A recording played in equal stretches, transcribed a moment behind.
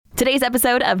Today's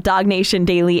episode of Dog Nation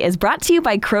Daily is brought to you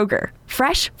by Kroger,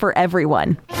 fresh for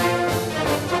everyone.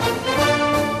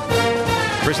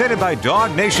 Presented by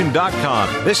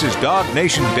DogNation.com. This is Dog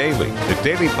Nation Daily, the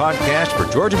daily podcast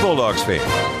for Georgia Bulldogs fans.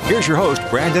 Here's your host,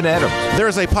 Brandon Adams.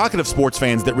 There's a pocket of sports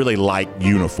fans that really like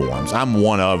uniforms. I'm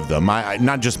one of them.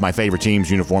 Not just my favorite team's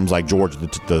uniforms like Georgia,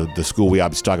 the school we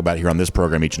obviously talk about here on this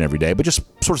program each and every day, but just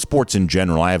sort of sports in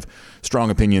general. I have strong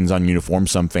opinions on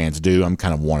uniforms. Some fans do. I'm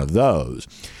kind of one of those.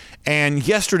 And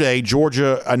yesterday,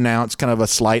 Georgia announced kind of a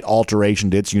slight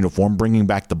alteration to its uniform, bringing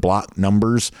back the block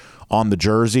numbers on the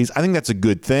jerseys. I think that's a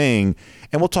good thing,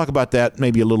 and we'll talk about that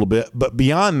maybe a little bit. But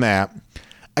beyond that,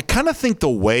 I kind of think the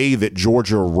way that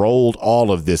Georgia rolled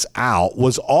all of this out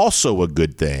was also a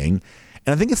good thing,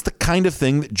 and I think it's the kind of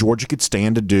thing that Georgia could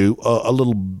stand to do a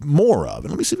little more of.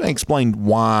 And let me see if I can explain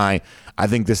why I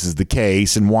think this is the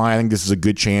case and why I think this is a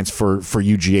good chance for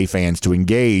UGA fans to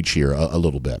engage here a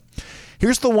little bit.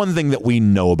 Here's the one thing that we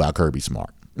know about Kirby Smart.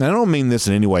 And I don't mean this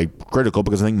in any way critical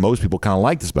because I think most people kind of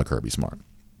like this about Kirby Smart.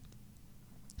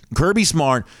 Kirby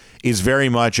Smart is very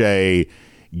much a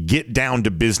get down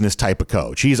to business type of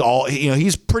coach. He's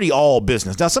pretty all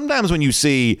business. Now, sometimes when you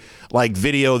see like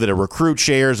video that a recruit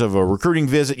shares of a recruiting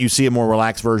visit, you see a more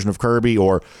relaxed version of Kirby,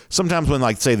 or sometimes when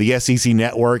like say the SEC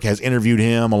network has interviewed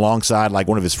him alongside like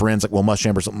one of his friends, like Will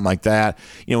Muschamp or something like that.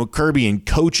 You know, Kirby in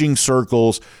coaching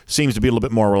circles seems to be a little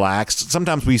bit more relaxed.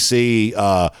 Sometimes we see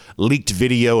leaked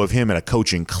video of him at a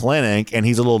coaching clinic, and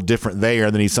he's a little different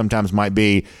there than he sometimes might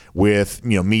be with,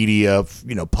 media,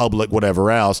 public,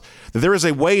 whatever else. That there is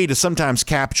a way to sometimes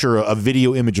capture a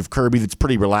video image of Kirby that's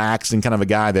pretty relaxed and kind of a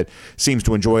guy that seems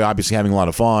to enjoy obviously having a lot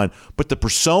of fun, but the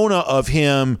persona of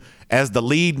him as the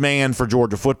lead man for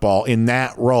Georgia football in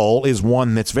that role is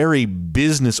one that's very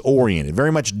business oriented,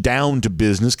 very much down to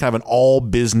business, kind of an all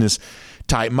business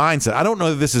type mindset. I don't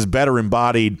know that this is better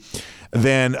embodied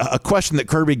than a question that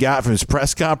Kirby got from his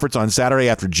press conference on Saturday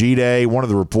after G-Day. One of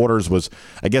the reporters was,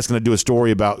 I guess, going to do a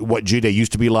story about what G-Day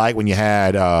used to be like when you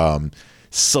had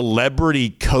celebrity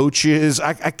coaches.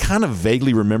 I kind of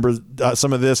vaguely remember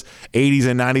some of this 80s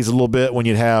and 90s a little bit when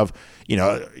you'd have,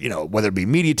 whether it be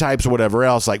media types or whatever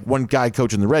else, like one guy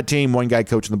coaching the red team, one guy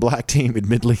coaching the black team.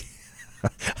 Admittedly,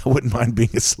 I wouldn't mind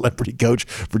being a celebrity coach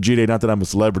for G-Day. Not that I'm a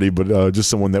celebrity, but just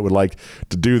someone that would like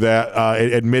to do that,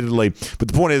 admittedly. But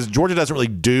the point is, Georgia doesn't really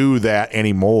do that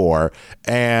anymore.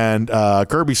 And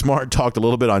Kirby Smart talked a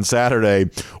little bit on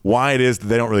Saturday why it is that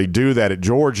they don't really do that at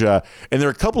Georgia. And there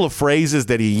are a couple of phrases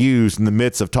that he used in the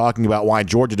midst of talking about why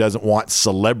Georgia doesn't want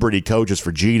celebrity coaches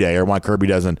for G-Day, or why Kirby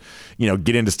doesn't,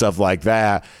 get into stuff like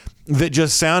that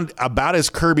just sound about as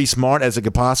Kirby Smart as it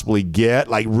could possibly get,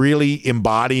 like really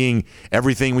embodying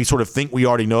everything we sort of think we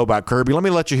already know about Kirby. Let me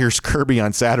let you hear Kirby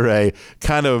on Saturday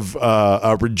kind of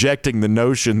rejecting the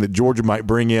notion that Georgia might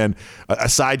bring in a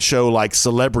sideshow like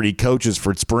celebrity coaches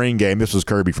for spring game. This was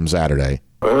Kirby from Saturday.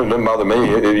 Well, it doesn't bother me.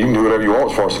 You can do whatever you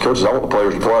want as far as the coaches. I want the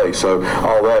players to play. So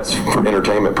all that's for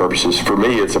entertainment purposes. For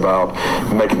me, it's about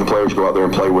making the players go out there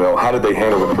and play well. How did they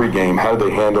handle the pregame? How did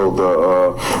they handle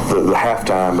the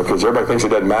halftime? Because everybody thinks it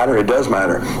doesn't matter. It does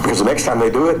matter. Because the next time they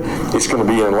do it, it's going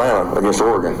to be in Atlanta against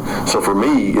Oregon. So for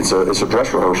me, it's a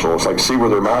dress rehearsal. It's like see where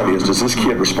their mind is. Does this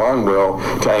kid respond well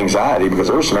to anxiety? Because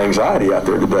there's some anxiety out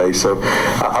there today. So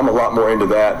I'm a lot more into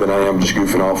that than I am just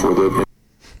goofing off with it.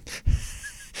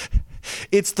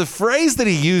 It's the phrase that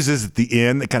he uses at the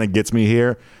end that kind of gets me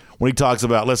here when he talks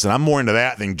about, listen, I'm more into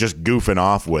that than just goofing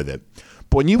off with it.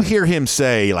 But when you hear him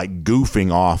say, like,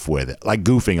 goofing off with it, like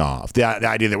goofing off, the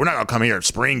idea that we're not going to come here at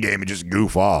spring game and just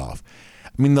goof off.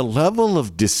 I mean, the level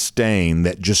of disdain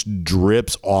that just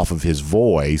drips off of his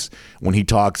voice when he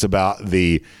talks about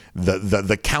the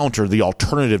counter, the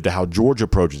alternative to how Georgia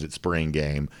approaches its spring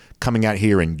game, coming out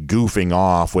here and goofing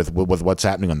off with what's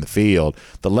happening on the field,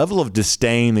 the level of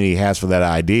disdain that he has for that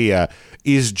idea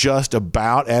is just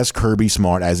about as Kirby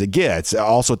Smart as it gets.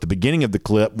 Also at the beginning of the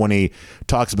clip when he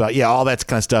talks about, all that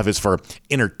kind of stuff is for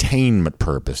entertainment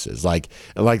purposes, like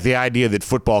the idea that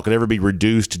football could ever be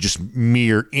reduced to just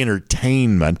mere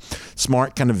entertainment.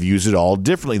 Smart kind of views it all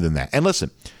differently than that. And listen,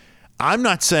 I'm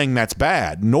not saying that's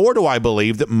bad, nor do I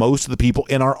believe that most of the people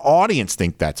in our audience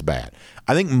think that's bad.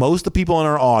 I think most of the people in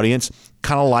our audience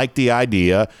kind of like the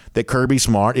idea that Kirby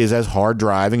Smart is as hard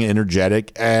driving and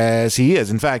energetic as he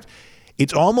is. In fact,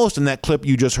 it's almost in that clip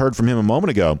you just heard from him a moment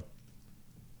ago.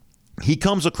 He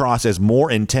comes across as more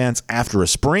intense after a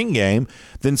spring game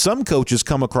than some coaches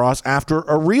come across after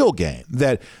a real game.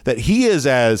 That he is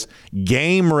as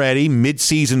game ready,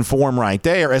 midseason form right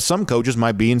there as some coaches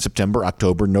might be in September,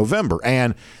 October, November.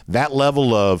 And that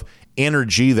level of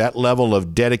energy, that level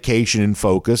of dedication and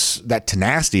focus, that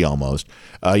tenacity almost,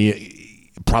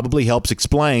 probably helps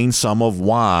explain some of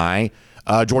why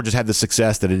Georgia's had the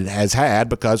success that it has had,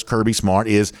 because Kirby Smart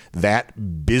is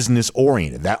that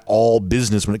business-oriented, that all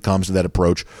business when it comes to that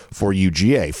approach for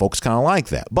UGA. Folks kind of like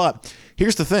that. But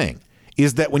here's the thing,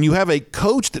 is that when you have a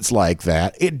coach that's like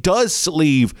that, it does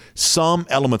leave some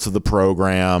elements of the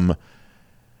program,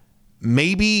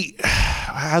 maybe,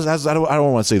 I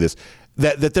don't want to say this,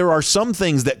 that there are some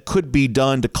things that could be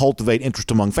done to cultivate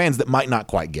interest among fans that might not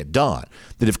quite get done.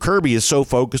 That if Kirby is so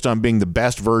focused on being the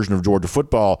best version of Georgia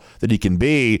football that he can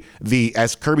be,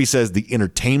 as Kirby says, the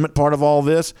entertainment part of all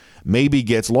this maybe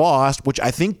gets lost, which I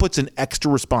think puts an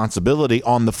extra responsibility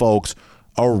on the folks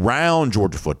around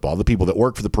Georgia football, the people that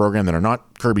work for the program that are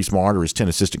not Kirby Smart or his 10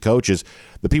 assistant coaches,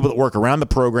 the people that work around the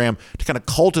program, to kind of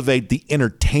cultivate the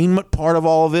entertainment part of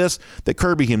all of this that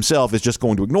Kirby himself is just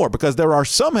going to ignore, because there are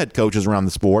some head coaches around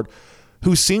the sport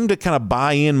who seem to kind of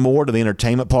buy in more to the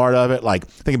entertainment part of it. Like,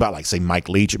 think about, like, say, Mike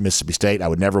Leach at Mississippi State. I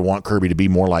would never want Kirby to be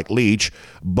more like Leach,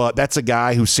 but that's a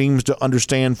guy who seems to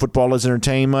understand football as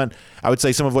entertainment. I would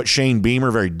say some of what Shane Beamer,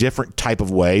 very different type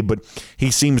of way, but he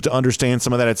seems to understand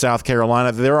some of that at South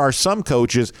Carolina. There are some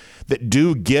coaches that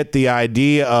do get the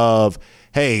idea of,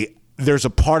 hey, there's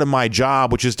a part of my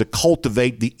job which is to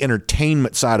cultivate the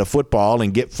entertainment side of football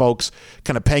and get folks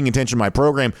kind of paying attention to my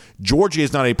program. Georgia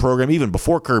is not a program, even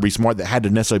before Kirby Smart, that had to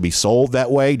necessarily be sold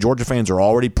that way. Georgia fans are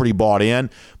already pretty bought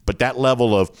in, but that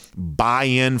level of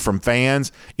buy-in from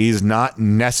fans is not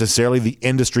necessarily the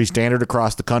industry standard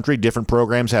across the country. Different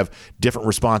programs have different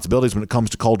responsibilities when it comes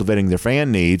to cultivating their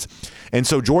fan needs. And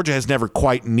so Georgia has never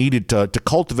quite needed to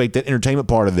cultivate that entertainment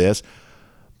part of this.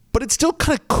 But it's still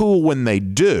kind of cool when they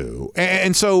do.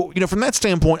 And so, from that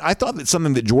standpoint, I thought that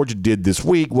something that Georgia did this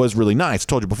week was really nice. I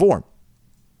told you before.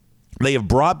 They have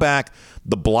brought back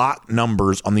the block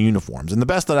numbers on the uniforms. And the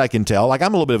best that I can tell, like,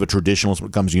 I'm a little bit of a traditionalist when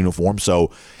it comes to uniforms,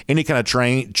 so any kind of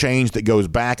change that goes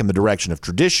back in the direction of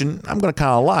tradition, I'm going to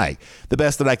kind of like. The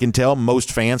best that I can tell,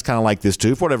 most fans kind of like this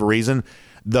too. For whatever reason,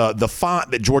 the font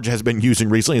that Georgia has been using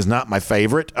recently is not my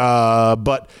favorite,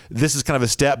 but this is kind of a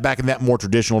step back in that more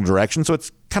traditional direction. So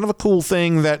it's kind of a cool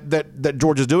thing that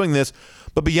Georgia's doing this.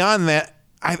 But beyond that,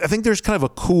 I think there's kind of a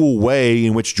cool way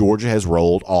in which Georgia has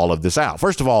rolled all of this out.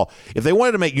 First of all, if they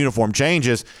wanted to make uniform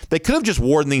changes, they could have just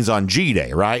worn these on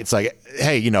G-Day, right? It's like,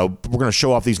 hey, we're going to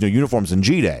show off these new uniforms on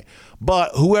G-Day.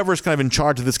 But whoever's kind of in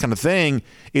charge of this kind of thing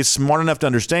is smart enough to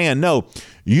understand, no,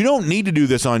 you don't need to do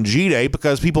this on G-Day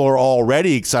because people are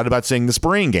already excited about seeing the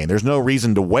spring game. There's no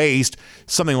reason to waste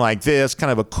something like this,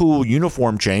 kind of a cool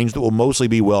uniform change that will mostly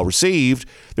be well received.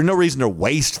 There's no reason to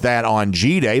waste that on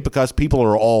G-Day because people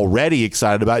are already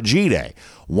excited about G-Day.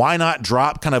 Why not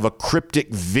drop kind of a cryptic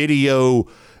video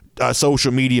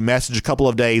social media message a couple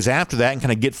of days after that and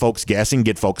kind of get folks guessing,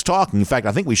 get folks talking? In fact,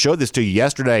 I think we showed this to you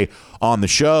yesterday on the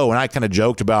show, and I kind of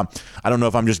joked about, I don't know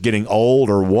if I'm just getting old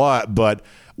or what, but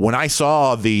when I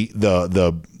saw the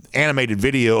animated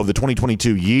video of the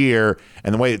 2022 year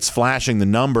and the way it's flashing the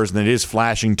numbers, and it is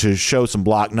flashing to show some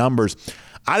block numbers,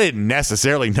 I didn't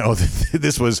necessarily know that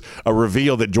this was a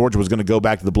reveal that Georgia was going to go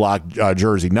back to the block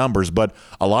jersey numbers, but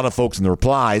a lot of folks in the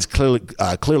replies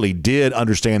clearly did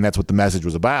understand that's what the message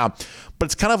was about. But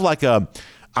it's kind of like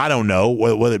I don't know,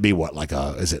 whether it be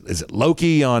is it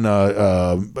Loki on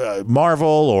Marvel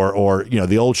or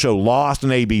the old show Lost on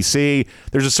ABC.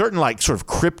 There's a certain sort of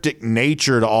cryptic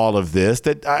nature to all of this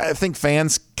that I think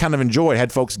fans kind of enjoyed.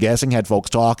 Had folks guessing, had folks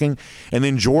talking, and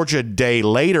then Georgia a day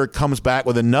later comes back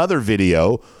with another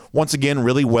video. Once again,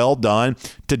 really well done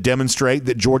to demonstrate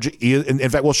that Georgia is, in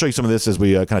fact, we'll show you some of this as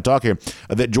we kind of talk here,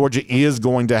 that Georgia is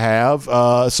going to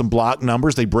have some block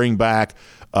numbers. They bring back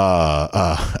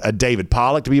a David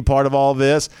Pollock to be a part of all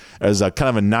this as a kind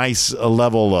of a nice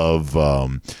level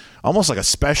of almost like a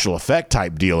special effect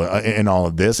type deal in all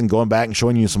of this, and going back and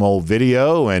showing you some old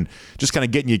video and just kind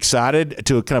of getting you excited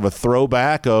to a kind of a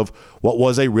throwback of what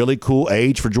was a really cool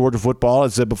age for Georgia football,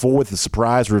 as I said before, with the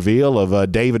surprise reveal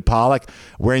of David Pollock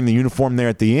wearing the uniform there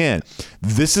at the end.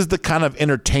 This is the kind of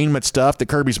entertainment stuff that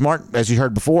Kirby Smart, as you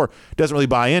heard before, doesn't really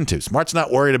buy into. Smart's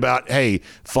not worried about, hey,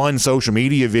 fun social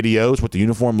media videos, what the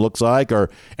uniform looks like,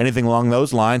 or anything along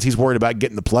those lines. He's worried about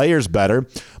getting the players better.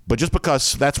 But just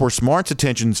because that's where Smart's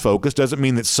attention is focused doesn't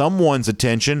mean that someone's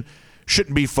attention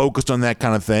shouldn't be focused on that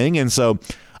kind of thing. And so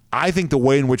I think the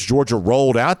way in which Georgia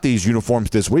rolled out these uniforms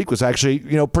this week was actually,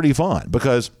 pretty fun,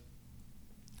 because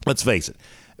let's face it,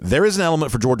 there is an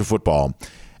element for Georgia football.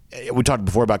 We talked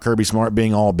before about Kirby Smart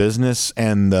being all business,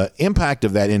 and the impact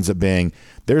of that ends up being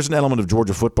there's an element of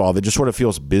Georgia football that just sort of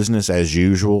feels business as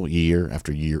usual year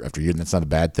after year after year, and that's not a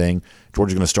bad thing.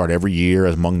 Georgia's going to start every year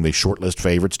as among the shortlist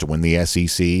favorites to win the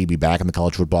SEC, be back in the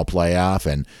college football playoff,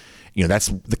 and That's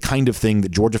the kind of thing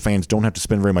that Georgia fans don't have to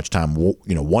spend very much time,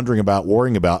 wondering about,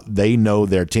 worrying about. They know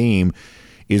their team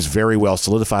is very well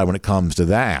solidified when it comes to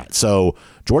that. So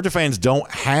Georgia fans don't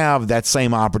have that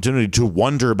same opportunity to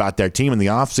wonder about their team in the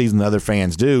offseason that other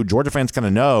fans do. Georgia fans kind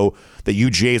of know that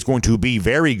UGA is going to be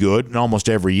very good in almost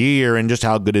every year and just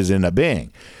how good does it end up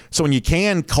being. So when you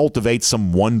can cultivate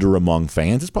some wonder among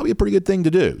fans, it's probably a pretty good thing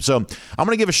to do. So I'm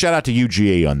going to give a shout out to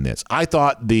UGA on this. I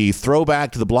thought the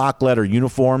throwback to the block letter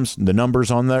uniforms, the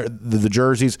numbers on the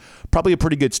jerseys, probably a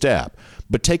pretty good step.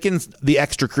 But taking the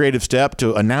extra creative step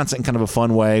to announce it in kind of a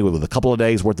fun way with a couple of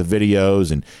days worth of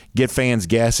videos and get fans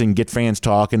guessing, get fans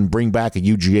talking, bring back a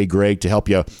UGA grade to help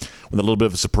you with a little bit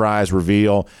of a surprise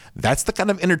reveal. That's the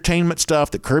kind of entertainment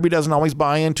stuff that Kirby doesn't always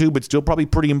buy into, but still probably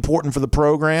pretty important for the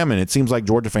program, and it seems like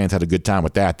Georgia fans had a good time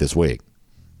with that this week.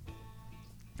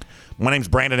 My name's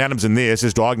Brandon Adams, and this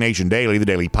is Dog Nation Daily, the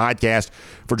daily podcast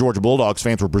for Georgia Bulldogs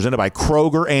fans. We're presented by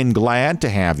Kroger, and glad to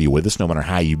have you with us no matter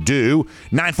how you do.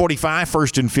 9:45,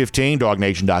 1st and 15,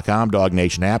 DogNation.com, Dog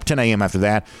Nation app. 10 a.m. after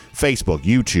that, Facebook,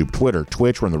 YouTube, Twitter,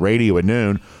 Twitch. We're on the radio at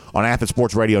noon on Athens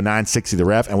Sports Radio 960 The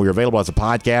Ref, and we're available as a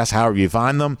podcast, however you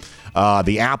find them.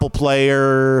 The Apple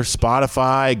Player,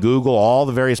 Spotify, Google, all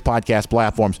the various podcast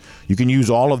platforms. You can use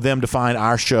all of them to find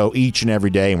our show each and every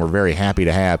day, and we're very happy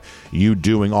to have you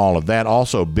doing all of that.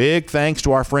 Also, big thanks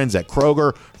to our friends at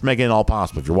Kroger for making it all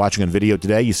possible. If you're watching on video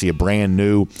today, you see a brand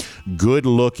new,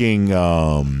 good-looking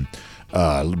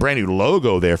brand new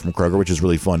logo there from Kroger, which is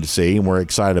really fun to see, and we're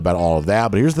excited about all of that.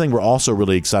 But here's the thing we're also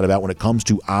really excited about when it comes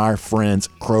to our friends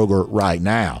Kroger right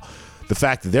now. The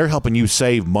fact that they're helping you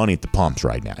save money at the pumps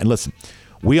right now. And listen,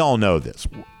 we all know this.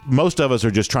 Most of us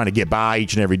are just trying to get by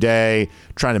each and every day,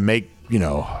 trying to make,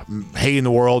 hay in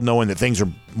the world, knowing that things are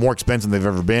more expensive than they've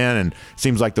ever been, and it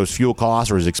seems like those fuel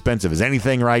costs are as expensive as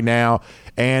anything right now,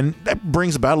 and that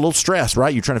brings about a little stress,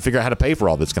 right? You're trying to figure out how to pay for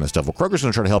all this kind of stuff. Well, Kroger's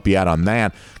going to try to help you out on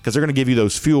that because they're going to give you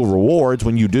those fuel rewards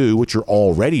when you do what you're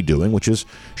already doing, which is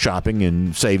shopping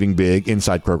and saving big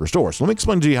inside Kroger stores. So let me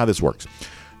explain to you how this works.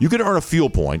 You can earn a fuel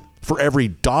point for every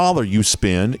 $1 you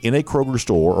spend in a Kroger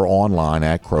store or online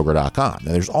at Kroger.com.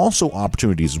 Now, there's also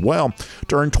opportunities as well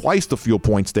to earn twice the fuel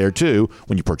points there, too,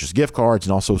 when you purchase gift cards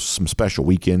and also some special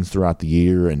weekends throughout the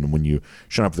year. And when you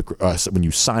sign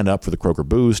up for the Kroger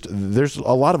Boost, there's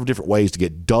a lot of different ways to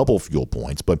get double fuel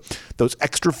points. But those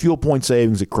extra fuel point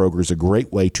savings at Kroger is a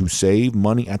great way to save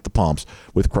money at the pumps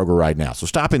with Kroger right now. So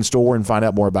stop in store and find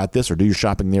out more about this, or do your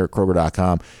shopping there at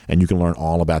Kroger.com, and you can learn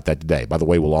all about that today. By the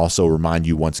way, we'll also remind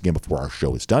you once again before our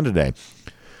show is done today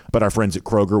about our friends at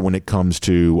Kroger when it comes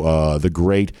to the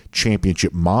great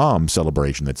championship mom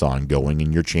celebration that's ongoing,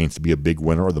 and your chance to be a big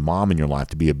winner, or the mom in your life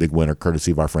to be a big winner, courtesy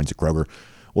of our friends at Kroger.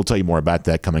 We'll tell you more about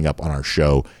that coming up on our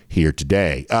show here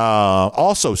today.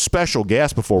 Also, special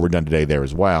guest before we're done today there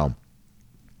as well.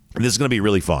 And this is going to be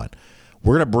really fun.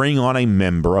 We're going to bring on a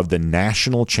member of the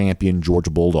national champion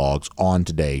Georgia Bulldogs on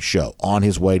today's show. On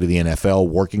his way to the NFL,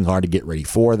 working hard to get ready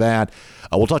for that.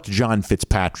 We'll talk to John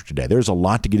Fitzpatrick today. There's a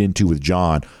lot to get into with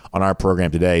John on our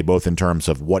program today, both in terms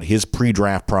of what his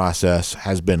pre-draft process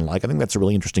has been like. I think that's a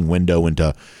really interesting window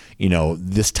into,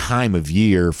 this time of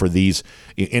year for these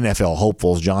NFL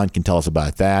hopefuls. John can tell us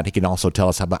about that. He can also tell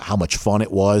us about how much fun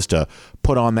it was to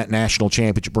put on that national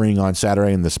championship ring on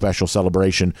Saturday and the special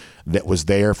celebration that was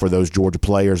there for those Georgia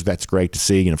players. That's great to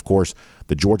see. And, of course,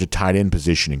 the Georgia tight end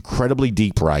position, incredibly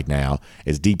deep right now,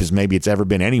 as deep as maybe it's ever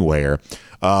been anywhere.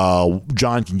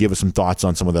 John can give us some thoughts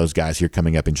on some of those guys here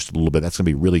coming up in just a little bit. That's going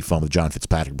to be really fun with John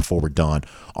Fitzpatrick before we're done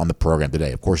on the program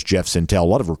today. Of course, Jeff Sintel, a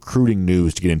lot of recruiting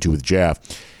news to get into with Jeff.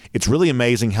 It's really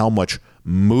amazing how much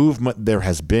movement there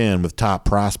has been with top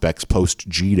prospects post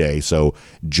G-Day. So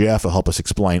Jeff will help us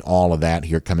explain all of that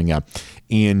here coming up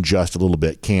in just a little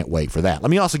bit. Can't wait for that. Let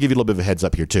me also give you a little bit of a heads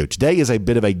up here too. Today is a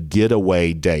bit of a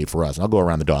getaway day for us. And I'll go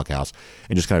around the doghouse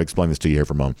and just kind of explain this to you here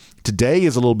for a moment. Today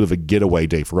is a little bit of a getaway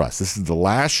day for us. This is the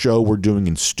last show we're doing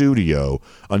in studio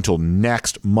until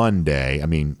next Monday. I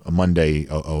mean, a Monday,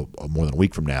 more than a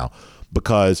week from now,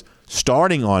 because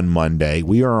starting on Monday,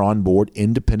 we are on board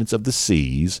Independence of the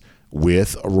Seas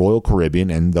with Royal Caribbean,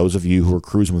 and those of you who are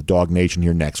cruising with Dog Nation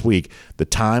here next week, the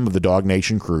time of the Dog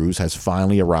Nation cruise has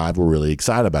finally arrived. We're really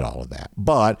excited about all of that.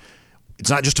 But it's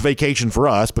not just a vacation for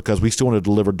us, because we still want to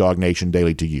deliver Dog Nation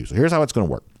Daily to you. So here's how it's going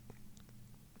to work.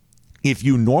 If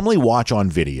you normally watch on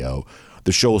video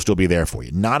the show will still be there for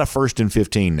you. Not a 1st and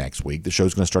 15 next week. The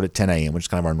show's going to start at 10 a.m., which is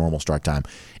kind of our normal start time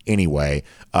anyway.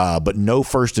 But no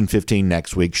 1st and 15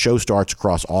 next week. Show starts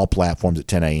across all platforms at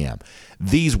 10 a.m.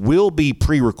 These will be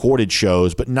pre-recorded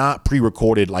shows, but not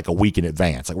pre-recorded like a week in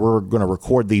advance. Like, we're going to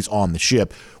record these on the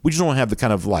ship. We just don't have the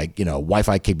kind of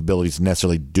Wi-Fi capabilities to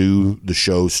necessarily do the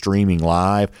show streaming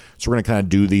live. So we're going to kind of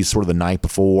do these sort of the night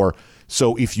before.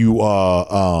 So if you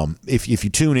if you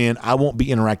tune in, I won't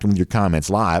be interacting with your comments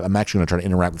live. I'm actually going to try to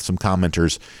interact with some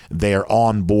commenters there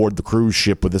on board the cruise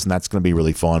ship with us, and that's going to be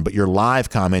really fun. But your live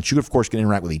comments, you of course can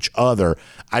interact with each other.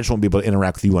 I just won't be able to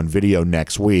interact with you on video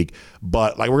next week.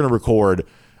 But like, we're going to record.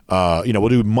 We'll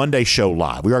do Monday show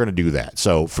live. We are going to do that.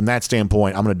 So from that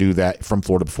standpoint, I'm going to do that from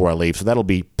Florida before I leave. So that'll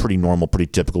be pretty normal, pretty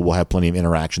typical. We'll have plenty of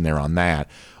interaction there on that.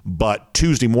 But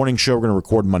Tuesday morning show, we're going to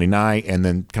record Monday night, and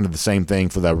then kind of the same thing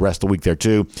for the rest of the week there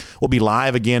too. We'll be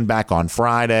live again back on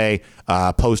Friday,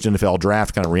 post NFL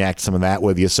draft, kind of react to some of that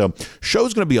with you. So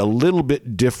show's going to be a little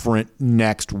bit different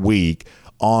next week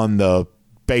on the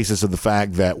basis of the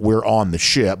fact that we're on the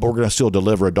ship, but we're going to still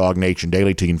deliver a Dog Nation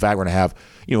Daily to you. In fact, we're going to have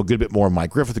a good bit more of Mike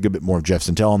Griffith, a good bit more of Jeff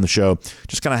Sentell on the show,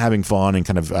 just kind of having fun and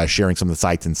kind of sharing some of the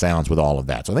sights and sounds with all of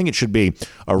that. So I think it should be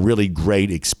a really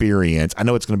great experience. I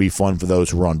know it's going to be fun for those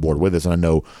who are on board with us, and I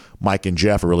know Mike and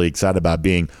Jeff are really excited about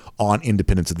being on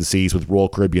Independence of the Seas with Royal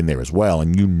Caribbean there as well,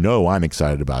 and I'm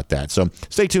excited about that. So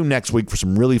stay tuned next week for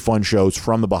some really fun shows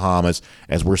from the Bahamas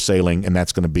as we're sailing, and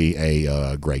that's going to be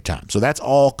a great time. So that's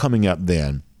all coming up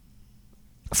then.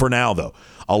 For now, though,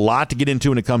 a lot to get into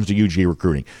when it comes to UGA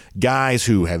recruiting. Guys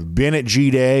who have been at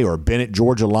G-Day or been at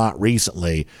Georgia a lot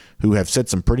recently who have said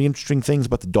some pretty interesting things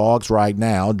about the Dogs right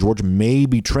now. Georgia may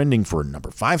be trending for a number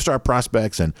of 5-star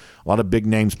prospects and a lot of big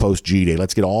names post G-Day.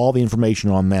 Let's get all the information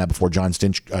on that before John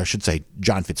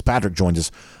Fitzpatrick joins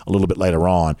us a little bit later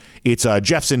on. It's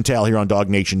Jeff Sentell here on Dog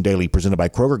Nation Daily, presented by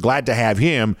Kroger. Glad to have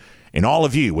him and all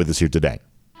of you with us here today.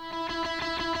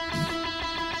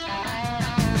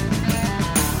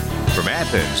 From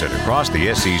Athens and across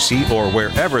the SEC or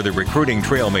wherever the recruiting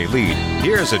trail may lead,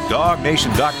 here's a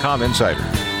DogNation.com insider.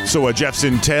 So Jeff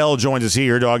Sentell joins us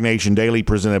here, Dog Nation Daily,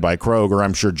 presented by Kroger.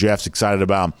 I'm sure Jeff's excited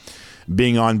about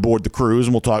being on board the cruise,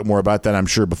 and we'll talk more about that, I'm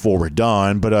sure, before we're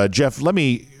done. But Jeff, let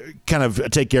me kind of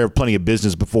take care of plenty of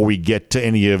business before we get to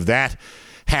any of that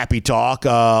happy talk.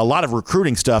 A lot of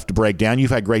recruiting stuff to break down. You've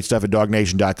had great stuff at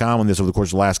DogNation.com on this over the course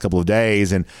of the last couple of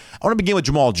days. And I want to begin with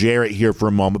Jamal Jarrett here for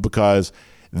a moment, because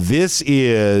this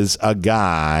is a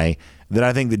guy that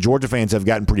I think that Georgia fans have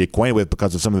gotten pretty acquainted with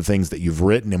because of some of the things that you've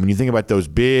written. And when you think about those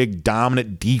big,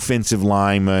 dominant defensive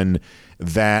linemen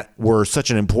that were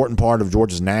such an important part of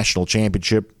Georgia's national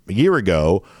championship a year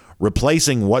ago,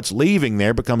 replacing what's leaving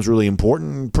there becomes really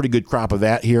important. Pretty good crop of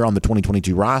that here on the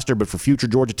 2022 roster. But for future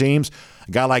Georgia teams,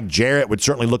 a guy like Jarrett would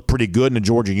certainly look pretty good in a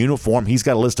Georgia uniform. He's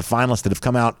got a list of finalists that have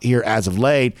come out here as of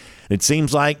late. And it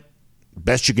seems like,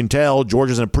 best you can tell,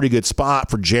 Georgia's in a pretty good spot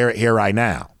for Jarrett here right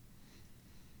now.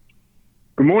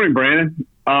 Good morning, Brandon.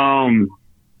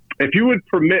 If you would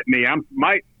permit me, I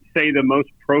might say the most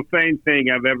profane thing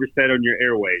I've ever said on your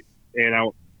airwaves, and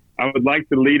I would like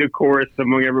to lead a chorus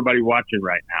among everybody watching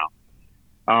right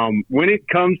now. When it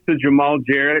comes to Jamal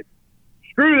Jarrett,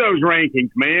 screw those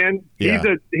rankings, man. Yeah.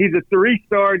 He's a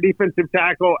 3-star defensive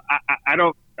tackle. I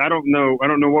don't know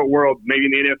what world, maybe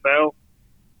in the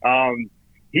NFL.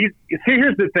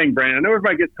 Here's the thing, Brandon. I know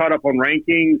everybody gets caught up on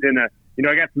rankings, and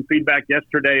I got some feedback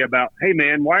yesterday about, hey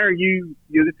man, why are you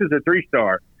this is a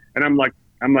 3-star, and I'm like,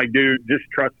 dude, just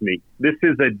trust me. This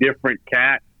is a different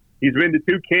cat. He's been to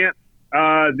 2 camps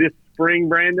this spring,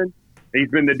 Brandon. He's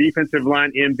been the defensive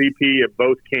line MVP of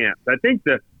both camps. I think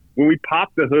that when we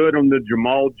pop the hood on the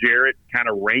Jamal Jarrett kind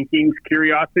of rankings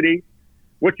curiosity,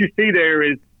 what you see there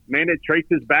is, man, it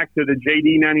traces back to the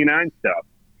JD 99 stuff.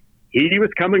 He was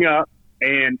coming up.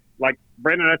 And like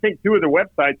Brandon, I think 2 of the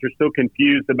websites are still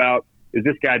confused about, is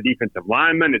this guy a defensive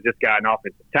lineman? Is this guy an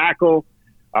offensive tackle?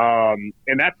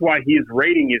 And that's why his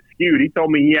rating is skewed. He told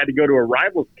me he had to go to a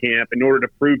rivals camp in order to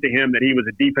prove to him that he was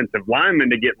a defensive lineman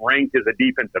to get ranked as a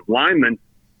defensive lineman.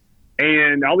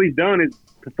 And all he's done is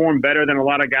perform better than a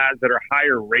lot of guys that are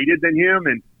higher rated than him.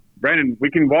 And Brandon, we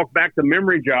can walk back the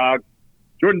memory jog.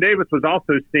 Jordan Davis was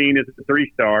also seen as a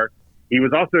 3-star. He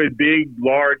was also a big,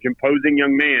 large, imposing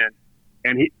young man.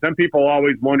 And some people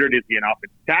always wondered, is he an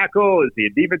offensive tackle? Is he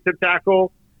a defensive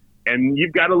tackle? And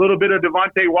you've got a little bit of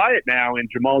Devontae Wyatt now in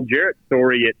Jamal Jarrett's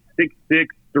story at 6'6",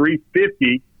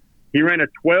 350. He ran a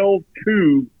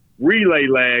 12.2 relay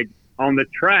leg on the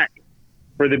track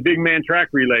for the big man track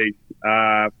relays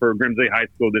for Grimsley High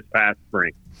School this past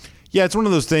spring. Yeah, it's one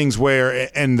of those things where,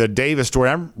 and the Davis story,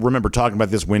 I remember talking about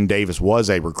this when Davis was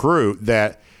a recruit,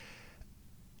 that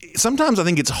sometimes I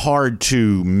think it's hard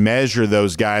to measure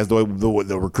those guys the way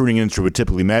the recruiting industry would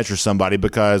typically measure somebody,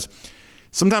 because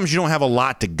sometimes you don't have a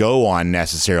lot to go on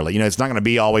necessarily. It's not going to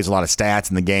be always a lot of stats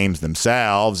in the games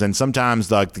themselves, and sometimes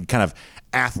the kind of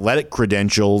athletic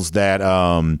credentials that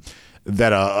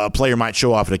a player might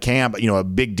show off at a camp, a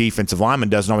big defensive lineman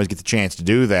doesn't always get the chance to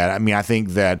do that. I mean, I think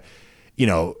that,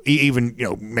 even,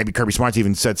 maybe Kirby Smart's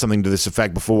even said something to this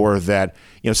effect before, that,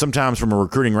 sometimes from a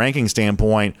recruiting ranking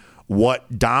standpoint,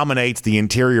 what dominates the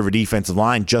interior of a defensive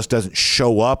line just doesn't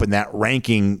show up in that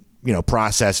ranking,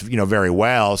 process, very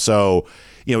well. So,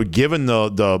 given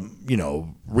the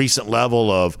recent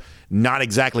level of not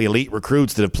exactly elite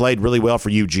recruits that have played really well for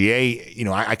UGA,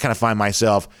 I kind of find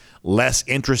myself less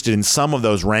interested in some of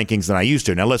those rankings than I used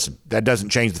to. Now, listen, that doesn't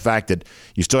change the fact that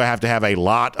you still have to have a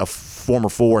lot of former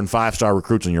 4- and 5-star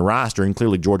recruits on your roster, and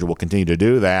clearly Georgia will continue to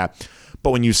do that.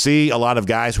 But when you see a lot of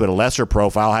guys who had a lesser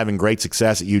profile having great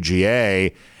success at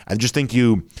UGA, I just think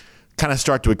you kind of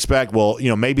start to expect, well,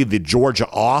 maybe the Georgia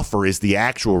offer is the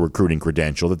actual recruiting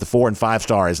credential, that the 4- and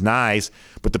 5-star is nice,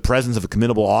 but the presence of a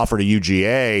committable offer to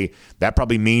UGA, that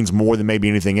probably means more than maybe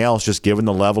anything else, just given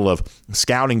the level of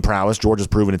scouting prowess Georgia's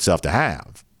proven itself to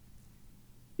have.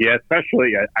 Yeah,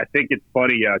 especially, I think it's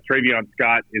funny, Travion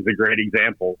Scott is a great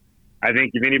example. I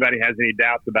think if anybody has any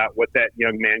doubts about what that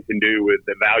young man can do with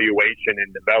evaluation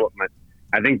and development,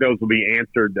 I think those will be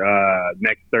answered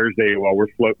next Thursday while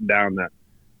we're floating down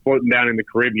in the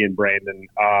Caribbean, Brandon.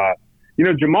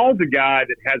 Jamal's a guy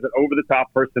that has an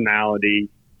over-the-top personality.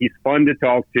 He's fun to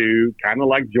talk to, kind of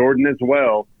like Jordan as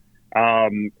well.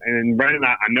 And Brandon,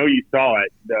 I know you saw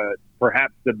it.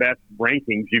 Perhaps the best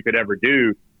rankings you could ever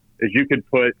do is you could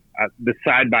put the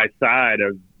side-by-side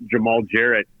of Jamal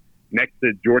Jarrett next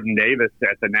to Jordan Davis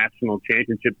at the national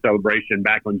championship celebration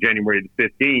back on January the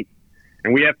 15th.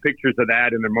 And we have pictures of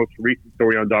that in their most recent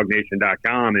story on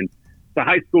DogNation.com. And it's a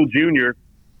high school junior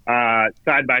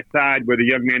side by side with a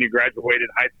young man who graduated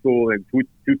high school in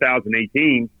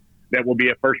 2018 that will be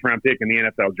a first-round pick in the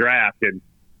NFL draft. And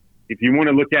if you want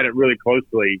to look at it really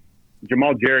closely,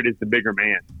 Jamal Jarrett is the bigger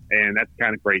man, and that's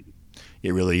kind of crazy.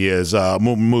 It really is.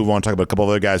 Move on, talk about a couple of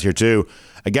other guys here too.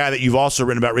 A guy that you've also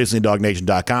written about recently,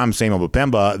 DogNation.com, Samuel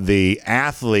Mpemba, the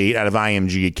athlete out of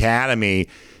IMG Academy.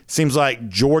 Seems like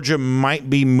Georgia might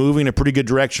be moving in a pretty good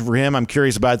direction for him. I'm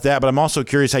curious about that, but I'm also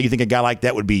curious how you think a guy like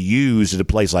that would be used at a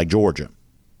place like Georgia.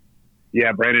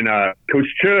 Yeah, Brandon, Coach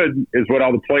Chud is what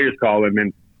all the players call him.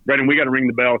 And, Brandon, we got to ring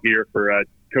the bell here for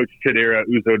Coach Chidera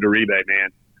Uzo-Diribe, man.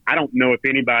 I don't know if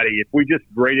we just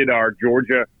graded our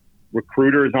Georgia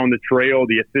recruiters on the trail,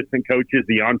 the assistant coaches,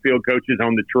 the on-field coaches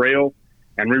on the trail,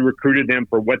 and we recruited them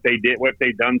for what they did, what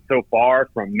they've done so far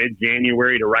from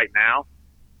mid-January to right now.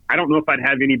 I don't know if I'd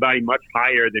have anybody much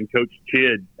higher than Coach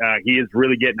Chid. He is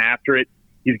really getting after it.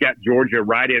 He's got Georgia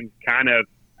right in kind of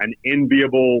an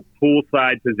enviable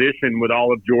poolside position with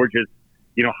all of Georgia's,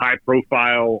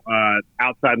 high-profile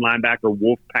outside linebacker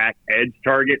Wolfpack edge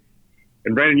targets.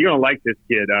 And, Brandon, you're going to like this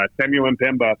kid, Samuel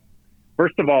Mpemba.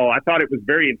 First of all, I thought it was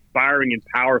very inspiring and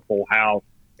powerful how,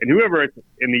 and whoever in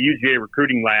the UGA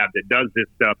recruiting lab that does this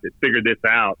stuff, that figured this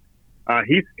out,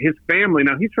 his family,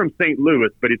 now he's from St. Louis,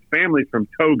 but his family's from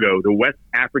Togo, the West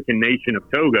African nation of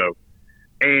Togo.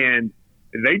 And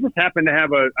they just happened to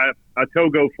have a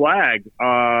Togo flag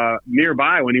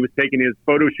nearby when he was taking his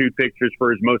photo shoot pictures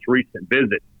for his most recent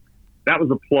visit. That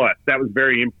was a plus. That was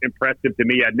very impressive to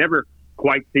me. I'd never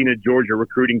quite seen a Georgia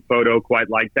recruiting photo quite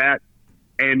like that.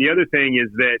 And the other thing is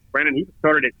that, Brandon, he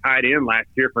started at tight end last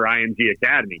year for IMG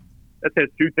Academy. That says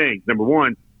two things. Number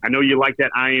one, I know you like that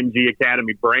IMG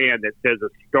Academy brand that says a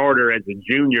starter as a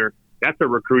junior. That's a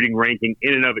recruiting ranking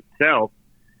in and of itself.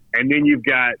 And then you've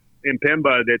got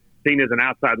Mpemba that's seen as an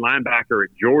outside linebacker at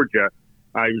Georgia.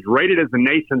 He was rated as the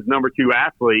nation's number 2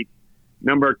 athlete,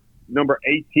 number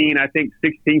 18, I think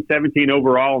 16, 17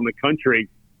 overall in the country.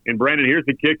 And, Brandon, here's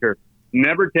the kicker.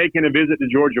 Never taken a visit to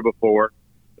Georgia before.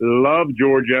 Love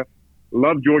Georgia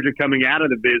coming out of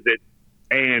the visit.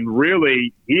 And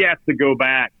really, he has to go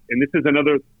back. And this is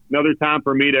another time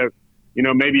for me to,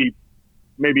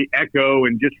 maybe echo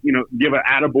and just, give an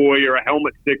attaboy or a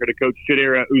helmet sticker to Coach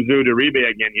Chidera Uzo-Diribe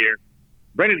again here.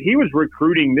 Brandon, he was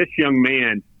recruiting this young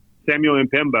man, Samuel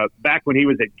Mpemba, back when he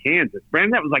was at Kansas.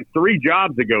 Brandon, that was like 3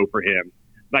 jobs ago for him,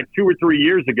 like 2 or 3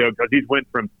 years ago, because he's went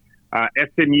from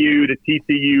SMU to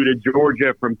TCU to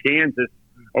Georgia from Kansas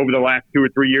over the last 2 or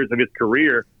 3 years of his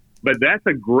career. But that's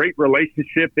a great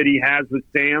relationship that he has with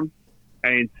Sam.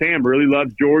 And Sam really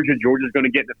loves Georgia. Georgia's going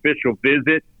to get an official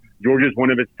visit. Georgia's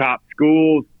one of his top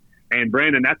schools. And,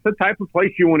 Brandon, that's the type of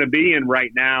place you want to be in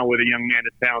right now with a young man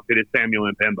as talented as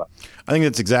Samuel Mpemba. I think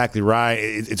that's exactly right.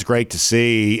 It's great to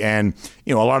see. And,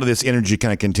 a lot of this energy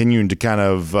kind of continuing to kind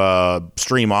of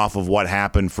stream off of what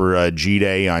happened for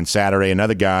G-Day on Saturday.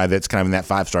 Another guy that's kind of in that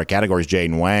 5-star category is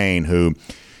Jaden Wayne, who,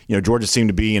 Georgia seemed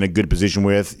to be in a good position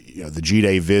with. The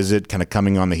G-Day visit kind of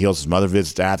coming on the heels of his mother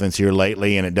visits to Athens here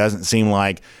lately, and it doesn't seem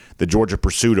like the Georgia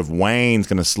pursuit of Wayne's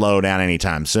going to slow down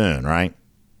anytime soon, right?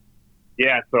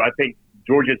 Yeah, so I think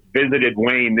Georgia's visited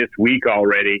Wayne this week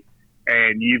already,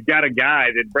 and you've got a guy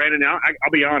that, Brandon,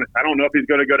 I'll be honest, I don't know if he's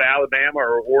going to go to Alabama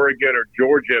or Oregon or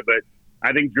Georgia, but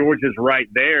I think Georgia's right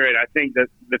there. And I think that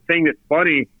the thing that's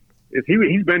funny is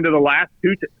he's been to the last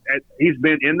he's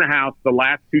been in the house the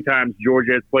last 2 times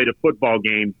Georgia has played a football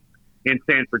game in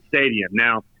Sanford Stadium.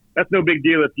 Now, that's no big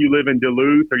deal if you live in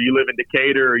Duluth or you live in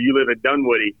Decatur or you live in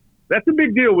Dunwoody. That's a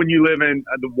big deal when you live in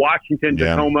the Washington,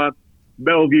 Tacoma,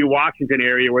 Bellevue, Washington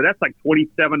area, where that's like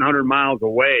 2,700 miles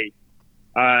away.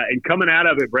 And coming out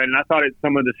of it, Brandon, I thought it's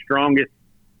some of the strongest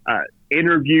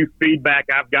interview feedback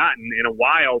I've gotten in a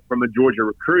while from a Georgia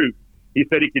recruit. He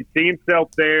said he could see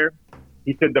himself there.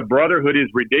 He said the brotherhood is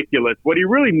ridiculous. What he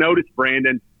really noticed,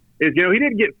 Brandon, is, he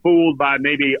didn't get fooled by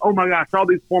maybe, oh, my gosh, all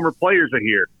these former players are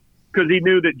here, because he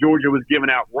knew that Georgia was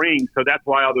giving out rings. So that's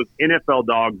why all those NFL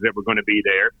dogs that were going to be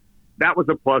there, that was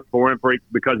a plus for him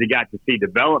because he got to see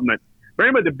development.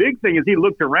 But the big thing is he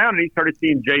looked around and he started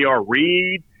seeing J.R.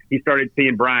 Reed. He started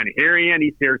seeing Brian Herrien.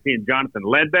 He started seeing Jonathan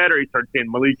Ledbetter. He started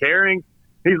seeing Malik Herring.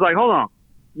 He's like, hold on.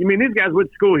 You mean these guys went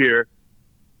to school here,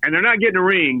 and they're not getting a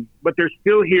ring, but they're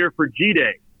still here for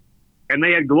G-Day. And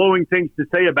they had glowing things to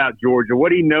say about Georgia.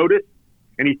 What he noticed,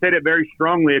 and he said it very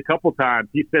strongly a couple times,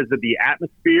 he says that the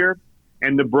atmosphere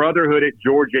and the brotherhood at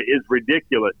Georgia is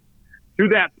ridiculous. To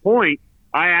that point,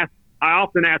 I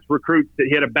often ask recruits that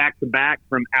hit a back-to-back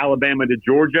from Alabama to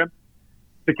Georgia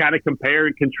to kind of compare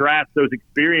and contrast those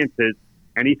experiences.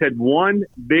 And he said one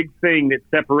big thing that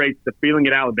separates the feeling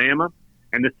at Alabama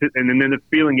and then the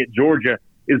feeling at Georgia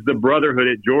is the brotherhood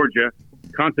at Georgia.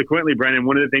 Consequently, Brandon,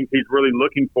 one of the things he's really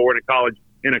looking for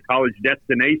in a college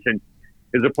destination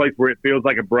is a place where it feels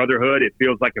like a brotherhood. It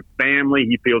feels like a family.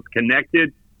 He feels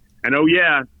connected. And,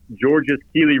 Georgia's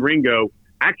Keely Ringo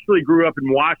actually grew up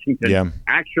in Washington,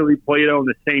 actually played on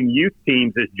the same youth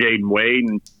teams as Jaden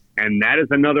Wayne, and that is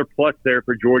another plus there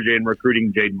for Georgia in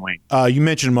recruiting Jaden Wayne. You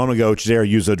mentioned a moment ago Chidera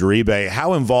Uzodiribe.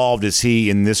 How involved is he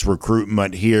in this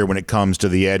recruitment here when it comes to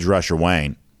the edge rusher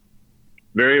Wayne?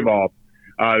 Very involved.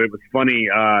 It was funny.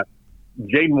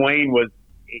 Jaden Wayne was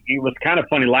kind of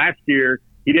funny. Last year,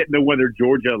 he didn't know whether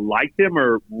Georgia liked him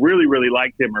or really, really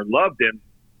liked him or loved him.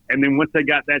 And then once they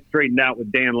got that straightened out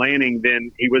with Dan Lanning,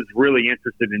 then he was really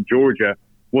interested in Georgia.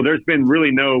 Well, there's been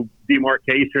really no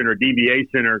demarcation or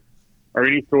deviation or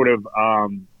any sort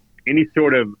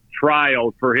of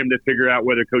trial for him to figure out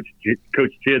whether Coach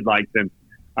Chid likes him.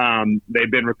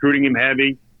 They've been recruiting him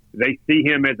heavy. They see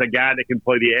him as a guy that can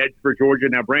play the edge for Georgia.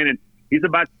 Now, Brandon, he's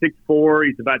about 6'4".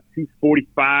 He's about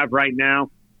 245 right now.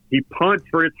 He punts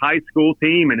for his high school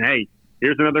team. And, hey,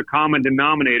 here's another common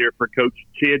denominator for Coach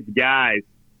Chid's guys.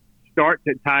 Starts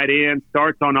at tight end,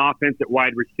 starts on offense at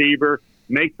wide receiver,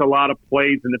 makes a lot of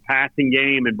plays in the passing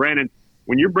game. And, Brandon,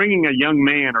 when you're bringing a young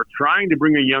man or trying to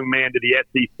bring a young man to the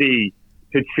SEC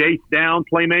to chase down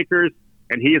playmakers,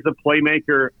 and he is a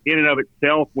playmaker in and of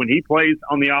itself when he plays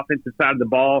on the offensive side of the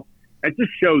ball, it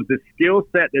just shows the skill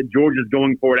set that Georgia's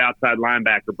going for at outside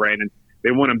linebacker, Brandon.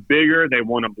 They want him bigger, they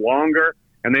want him longer,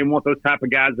 and they want those type of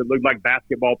guys that look like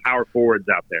basketball power forwards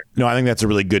out there. No, I think that's a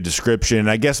really good description.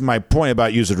 I guess my point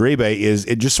about Uzodiribe is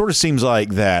it just sort of seems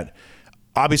like that,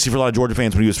 obviously for a lot of Georgia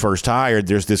fans when he was first hired,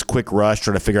 there's this quick rush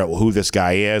trying to figure out who this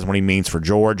guy is, what he means for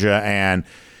Georgia. And,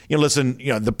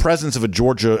 the presence of a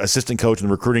Georgia assistant coach in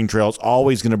the recruiting trail is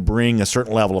always going to bring a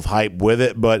certain level of hype with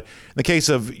it. But in the case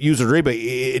of Uzodiribe,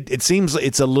 it seems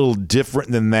it's a little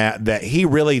different than that he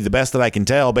really, the best that I can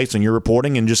tell based on your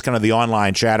reporting and just kind of the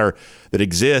online chatter that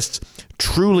exists,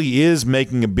 truly is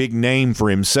making a big name for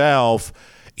himself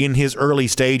in his early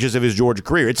stages of his Georgia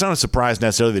career. It's not a surprise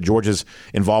necessarily that Georgia's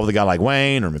involved with a guy like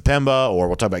Wayne or Mpemba, or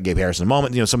we'll talk about Gabe Harrison in a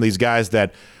moment. Some of these guys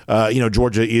that,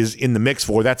 Georgia is in the mix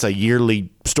for, that's a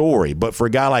yearly story. But for a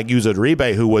guy like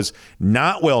Uzodiribe, who was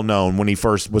not well known when he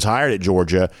first was hired at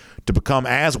Georgia, to become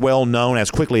as well known as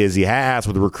quickly as he has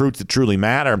with the recruits that truly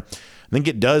matter, I think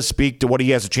it does speak to what he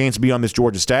has a chance to be on this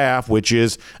Georgia staff, which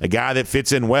is a guy that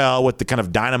fits in well with the kind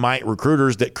of dynamite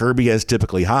recruiters that Kirby has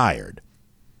typically hired.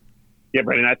 Yeah,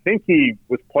 Brandon, I think he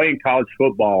was playing college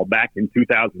football back in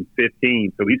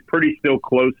 2015, so he's pretty still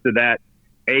close to that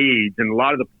age. And a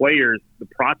lot of the players, the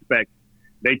prospects,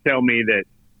 they tell me that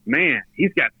man,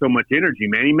 he's got so much energy,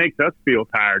 man. He makes us feel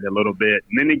tired a little bit.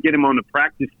 And then they get him on the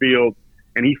practice field,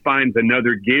 and he finds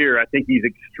another gear. I think he's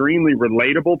extremely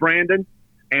relatable, Brandon.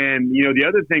 And, the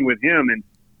other thing with him, and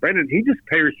Brandon, he just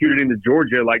parachuted into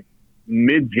Georgia like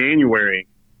mid-January.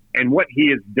 And what he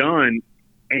has done,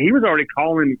 and he was already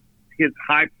calling his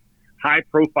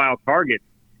high-profile targets.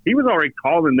 He was already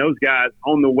calling those guys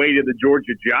on the way to the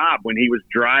Georgia job when he was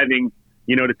driving,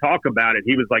 to talk about it.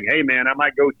 He was like, hey, man, I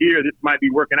might go here. This might be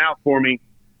working out for me.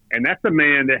 And that's a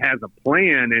man that has a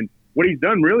plan. And what he's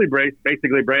done really,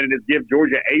 basically, Brandon, is give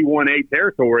Georgia A1A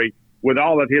territory with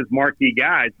all of his marquee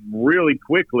guys really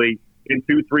quickly in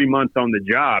 2-3 months on the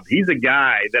job. He's a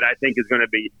guy that I think is going to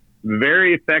be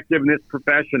very effective in this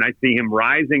profession. I see him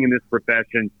rising in this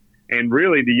profession. And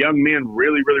really, the young men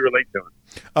really, really relate to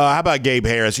him. How about Gabe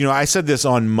Harris? I said this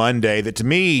on Monday that to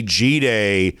me,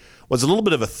 G-Day was a little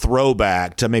bit of a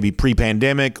throwback to maybe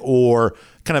pre-pandemic or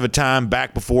kind of a time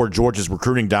back before Georgia's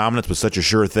recruiting dominance was such a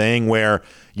sure thing, where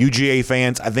UGA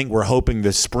fans, I think, were hoping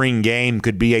the spring game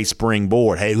could be a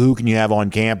springboard. Hey, who can you have on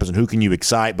campus and who can you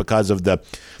excite because of the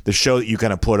show that you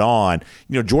kind of put on?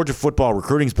 Georgia football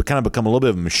recruiting's kind of become a little bit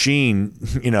of a machine,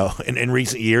 in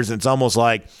recent years. And it's almost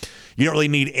like you don't really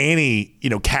need any,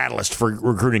 catalyst for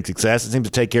recruiting success. It seems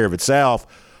to take care of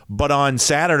itself. But on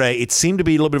Saturday, it seemed to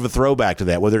be a little bit of a throwback to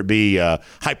that, whether it be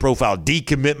high-profile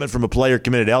decommitment from a player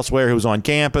committed elsewhere who was on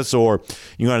campus, or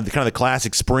kind of the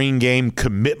classic spring game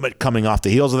commitment coming off the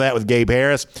heels of that with Gabe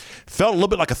Harris. Felt a little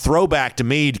bit like a throwback to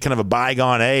me to kind of a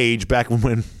bygone age back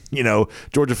when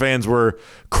Georgia fans were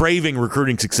craving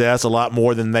recruiting success a lot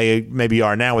more than they maybe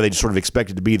are now, where they just sort of expect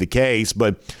it to be the case.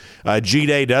 But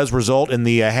G-Day does result in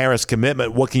the Harris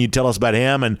commitment. What can you tell us about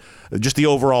him and just the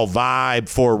overall vibe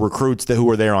for recruits who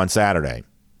were there on Saturday?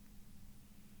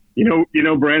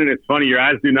 Brandon, it's funny. Your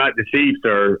eyes do not deceive,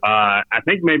 sir. I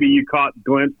think maybe you caught a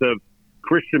glimpse of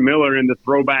Christian Miller in the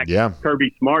throwback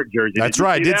Kirby Smart jersey. That's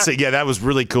right. I did see. Yeah, that was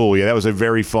really cool. Yeah, that was a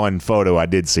very fun photo. I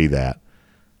did see that.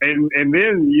 And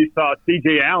then you saw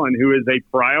C.J. Allen, who is a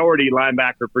priority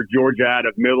linebacker for Georgia out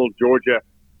of Middle Georgia,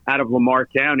 out of Lamar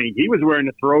County. He was wearing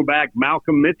a throwback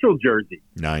Malcolm Mitchell jersey.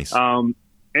 Nice. And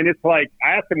it's like,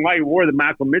 I asked him why he wore the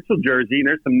Malcolm Mitchell jersey, and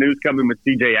there's some news coming with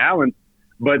C.J. Allen.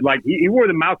 But, like, he wore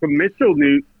the Malcolm Mitchell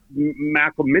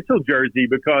jersey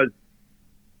because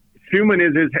Schumann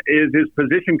is his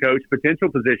position coach, potential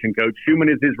position coach. Schumann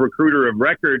is his recruiter of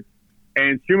record.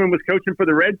 And Schumann was coaching for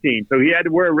the red team, so he had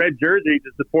to wear a red jersey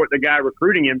to support the guy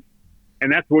recruiting him,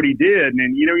 and that's what he did.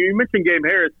 And, you mentioned Gabe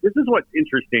Harris. This is what's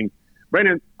interesting.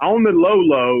 Brandon, on the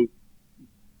low,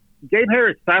 Gabe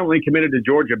Harris silently committed to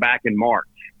Georgia back in March.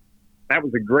 That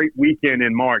was a great weekend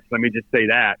in March, let me just say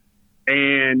that.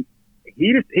 And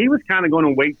he was kind of going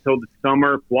to wait till the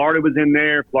summer. Florida was in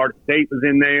there. Florida State was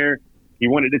in there. He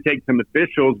wanted to take some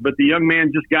officials, but the young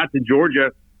man just got to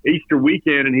Georgia Easter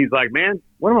weekend, and he's like, man,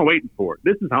 what am I waiting for?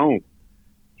 This is home.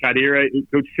 Coach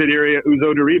Shadira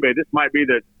Uzo-Duribe. This might be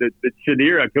the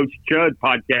Shadira, Coach Chud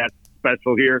podcast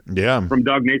special here from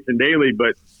Dog Nation Daily.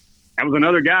 But that was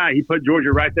another guy. He put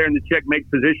Georgia right there in the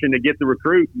checkmate position to get the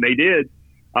recruit, and they did.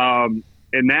 And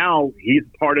now he's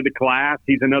part of the class.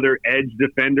 He's another edge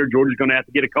defender. Georgia's going to have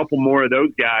to get a couple more of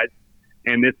those guys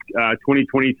in this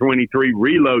 2020-23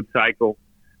 reload cycle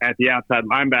at the outside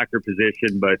linebacker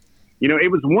position. But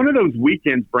it was one of those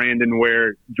weekends, Brandon,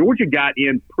 where Georgia got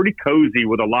in pretty cozy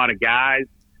with a lot of guys.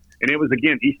 And it was,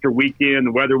 again, Easter weekend.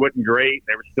 The weather wasn't great.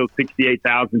 There were still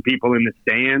 68,000 people in the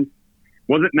stands.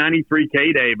 Wasn't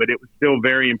 93K Day, but it was still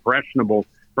very impressionable.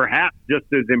 Perhaps just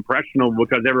as impressionable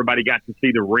because everybody got to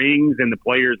see the rings and the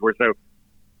players were so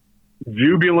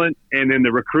jubilant. And then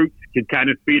the recruits could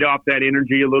kind of feed off that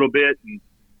energy a little bit. And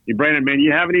Brandon, man,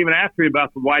 you haven't even asked me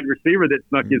about the wide receiver that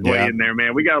snuck his way in there,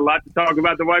 man. We got a lot to talk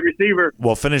about the wide receiver.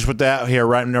 We'll finish with that here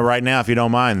right now, if you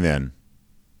don't mind, then.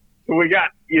 So we got,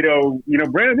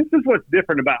 Brandon, this is what's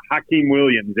different about Hakeem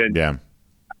Williams. And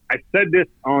I said this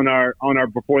on our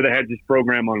Before the Hedges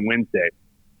program on Wednesday.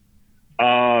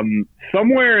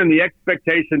 Somewhere in the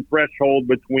expectation threshold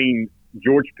between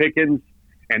George Pickens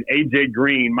and A.J.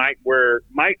 Green might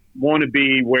want to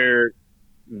be where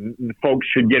folks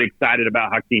should get excited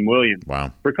about Hakeem Williams.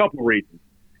 Wow. For a couple of reasons.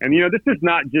 And, this is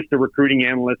not just a recruiting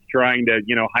analyst trying to,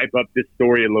 hype up this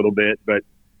story a little bit, but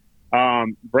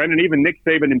Brendan, even Nick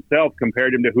Saban himself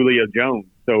compared him to Julio Jones.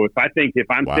 So if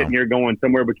I'm sitting here going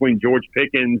somewhere between George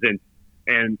Pickens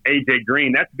and A.J.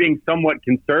 Green, that's being somewhat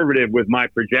conservative with my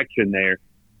projection there.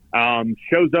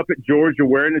 Shows up at Georgia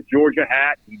wearing a Georgia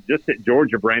hat. He just at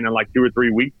Georgia, Brandon, like 2 or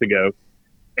 3 weeks ago.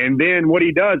 And then what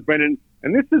he does, Brendan,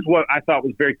 and this is what I thought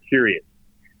was very curious.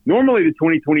 Normally the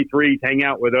 2023s hang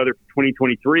out with other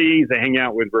 2023s. They hang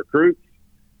out with recruits.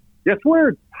 guess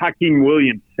where Hakeem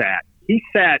Williams sat? He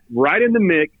sat right in the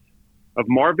mix of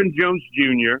Marvin Jones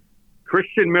Jr.,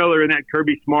 Christian Miller in that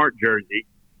Kirby Smart jersey,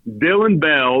 Dylan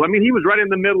Bell. I mean, he was right in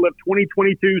the middle of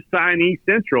 2022 signee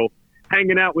central,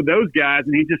 hanging out with those guys,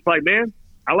 and he's just like, man,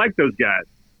 I like those guys.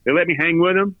 They let me hang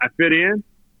with them. I fit in,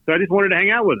 so I just wanted to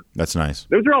hang out with them. That's nice.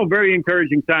 Those are all very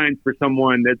encouraging signs for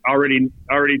someone that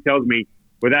already tells me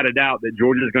without a doubt that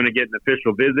Georgia's going to get an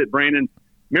official visit. Brandon,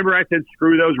 remember I said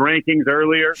screw those rankings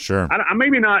earlier? Sure. I'm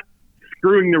maybe not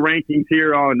screwing the rankings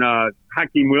here on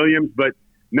Hakeem Williams, but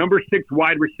number 6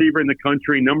 wide receiver in the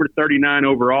country, number 39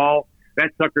 overall.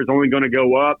 That sucker's only going to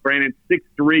go up. Brandon,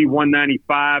 6'3",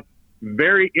 195.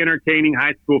 Very entertaining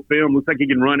high school film. Looks like he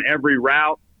can run every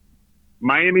route.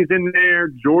 Miami's in there.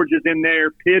 Georgia's in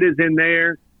there. Pitt is in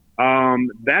there.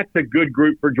 That's a good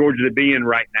group for Georgia to be in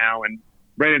right now. And,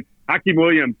 Brandon, Hakeem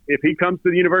Williams, if he comes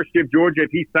to the University of Georgia,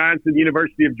 if he signs to the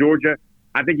University of Georgia,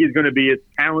 I think he's going to be as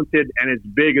talented and as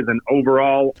big as an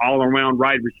overall all-around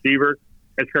wide receiver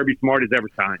as Kirby Smart has ever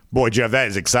signed. Boy, Jeff, that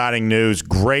is exciting news.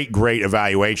 Great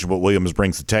evaluation of what Williams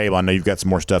brings to the table. I know you've got some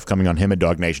more stuff coming on him at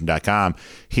DogNation.com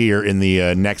here in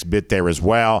the next bit there as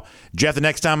well. Jeff, the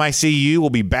next time I see you, we'll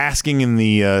be basking in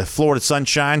the Florida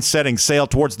sunshine, setting sail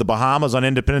towards the Bahamas on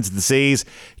Independence of the Seas.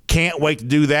 Can't wait to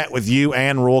do that with you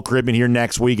and Royal Caribbean here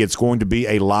next week. It's going to be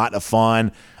a lot of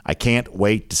fun. I can't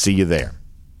wait to see you there.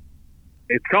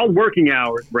 It's called working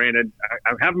hours, Brandon.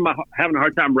 I'm having a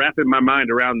hard time wrapping my mind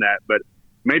around that, but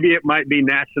maybe it might be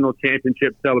National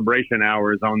Championship celebration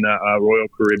hours on the Royal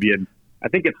Caribbean. I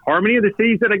think it's Harmony of the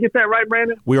Seas. Did I get that right,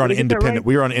 Brandon? We're on Independence. Right?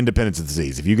 We're on Independence of the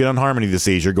Seas. If you get on Harmony of the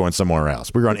Seas, you're going somewhere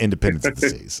else. We're on Independence of the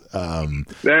Seas.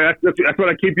 That's what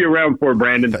I keep you around for,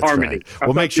 Brandon. That's Harmony. Right.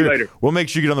 We'll make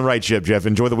sure you get on the right ship, Jeff.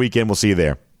 Enjoy the weekend. We'll see you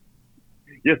there.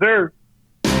 Yes, sir.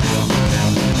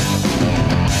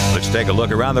 Let's take a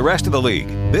look around the rest of the league.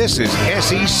 This is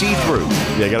SEC Through.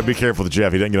 Yeah, got to be careful with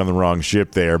Jeff. He didn't get on the wrong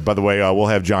ship there. By the way, we'll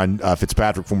have John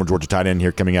Fitzpatrick, former Georgia tight end,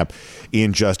 here coming up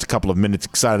in just a couple of minutes.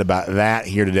 Excited about that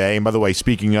here today. And by the way,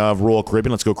 speaking of Royal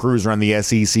Caribbean, let's go cruise around the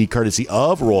SEC courtesy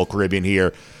of Royal Caribbean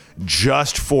here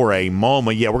just for a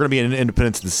moment. Yeah, we're going to be in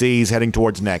Independence of the Seas heading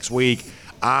towards next week.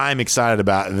 I'm excited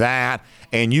about that.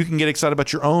 And you can get excited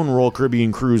about your own Royal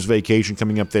Caribbean cruise vacation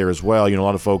coming up there as well. You know, a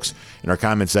lot of folks in our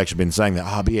comment section have been saying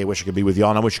that, BA, I wish I could be with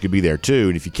y'all, and I wish you could be there too.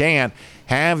 And if you can't,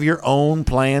 have your own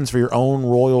plans for your own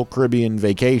Royal Caribbean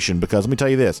vacation, because let me tell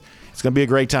you this, it's going to be a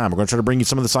great time. We're going to try to bring you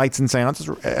some of the sights and sounds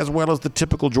as well as the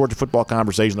typical Georgia football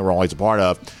conversation that we're always a part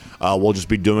of. We'll just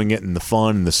be doing it in the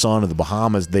fun and the sun of the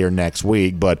Bahamas there next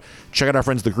week. But check out our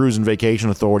friends at the Cruise and Vacation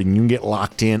Authority, and you can get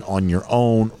locked in on your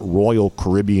own Royal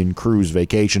Caribbean cruise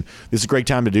vacation. This is a great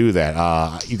time to do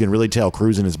that. You can really tell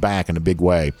cruising is back in a big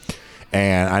way.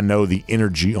 And I know the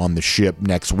energy on the ship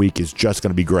next week is just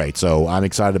going to be great. So I'm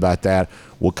excited about that.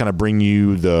 We'll kind of bring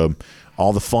you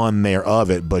all the fun there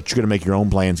of it, but you're going to make your own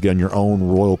plans, get on your own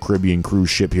Royal Caribbean cruise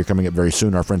ship here coming up very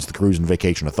soon. Our friends at the Cruise and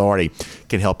Vacation Authority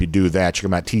can help you do that. Check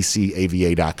them out,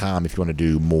 tcava.com, if you want to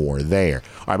do more there.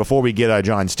 All right, before we get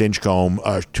John Stinchcomb,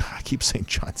 I keep saying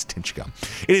John Stinchcomb.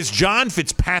 It is John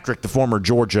Fitzpatrick, the former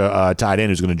Georgia tight end,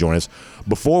 who's going to join us.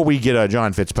 Before we get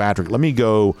John Fitzpatrick, let me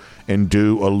go and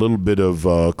do a little bit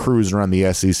of cruising around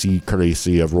the SEC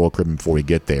courtesy of Royal Caribbean before we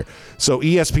get there. So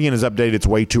ESPN has updated its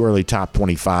way too early top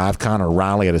 25. Connor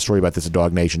Riley had a story about this at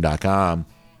DogNation.com.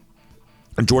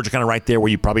 And Georgia kind of right there where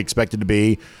you probably expected to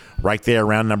be, right there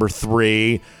around number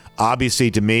 3. Obviously,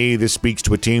 to me, this speaks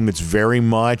to a team that's very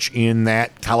much in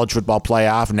that college football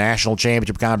playoff, national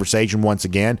championship conversation once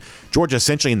again. Georgia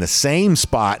essentially in the same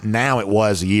spot now it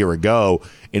was a year ago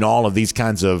in all of these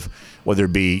kinds of, whether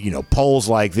it be, polls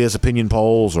like this, opinion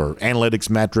polls or analytics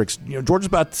metrics. Georgia's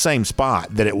about the same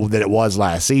spot that it was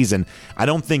last season. I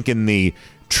don't think in the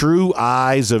true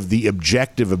eyes of the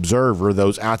objective observer,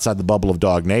 those outside the bubble of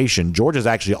Dog Nation, Georgia's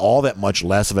actually all that much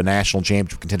less of a national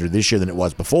championship contender this year than it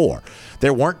was before.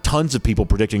 There weren't tons of people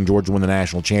predicting Georgia to win the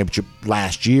national championship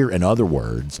last year, in other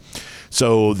words.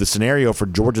 So the scenario for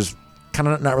Georgia's kind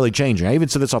of not really changing. I even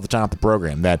said this off the top of the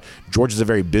program, that Georgia's a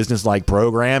very business-like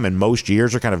program, and most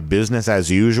years are kind of business as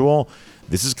usual.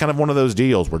 This is kind of one of those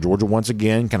deals where Georgia once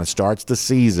again kind of starts the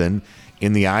season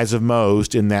in the eyes of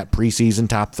most in that preseason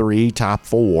top 3, top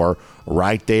 4,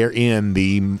 right there in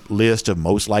the list of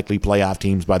most likely playoff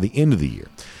teams by the end of the year.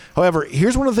 However,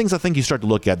 here's one of the things I think you start to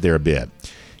look at there a bit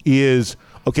is,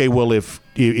 okay, well, if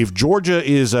Georgia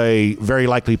is a very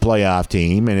likely playoff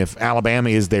team, and if Alabama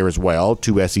is there as well,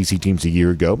 2 SEC teams a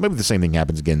year ago, maybe the same thing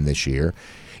happens again this year,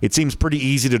 it seems pretty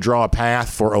easy to draw a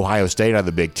path for Ohio State out of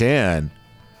the Big Ten.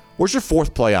 Where's your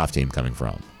 4th playoff team coming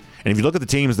from? And if you look at the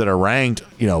teams that are ranked,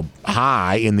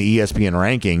 high in the ESPN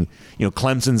ranking,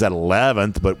 Clemson's at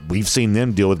 11th, but we've seen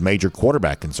them deal with major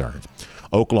quarterback concerns.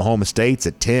 Oklahoma State's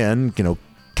at 10,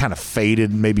 kind of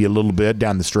faded maybe a little bit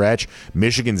down the stretch.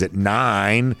 Michigan's at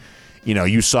 9.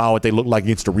 You saw what they looked like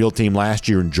against a real team last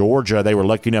year in Georgia. They were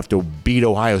lucky enough to beat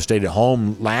Ohio State at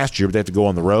home last year, but they have to go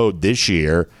on the road this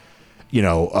year.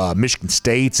 Michigan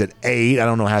State's at 8. I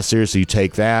don't know how seriously you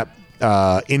take that.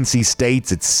 NC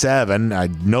State's at 7. I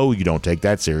know you don't take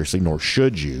that seriously, nor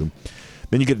should you.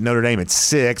 Then you get Notre Dame at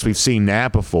 6. We've seen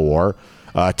that before.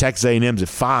 Texas A&M's at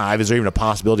 5. Is there even a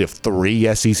possibility of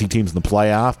 3 SEC teams in the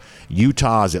playoff?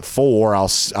 Utah's at 4.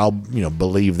 I'll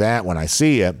believe that when I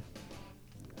see it.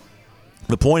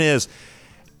 The point is,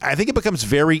 I think it becomes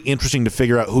very interesting to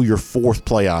figure out who your 4th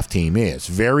playoff team is.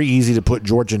 Very easy to put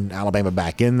Georgia and Alabama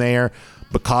back in there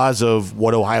because of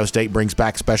what Ohio State brings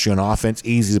back, especially on offense.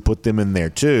 Easy to put them in there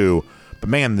too. But,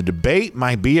 man, the debate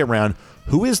might be around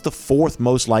who is the 4th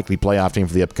most likely playoff team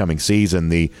for the upcoming season.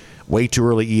 The way too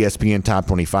early ESPN Top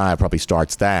 25 probably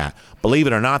starts that. Believe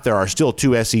it or not, there are still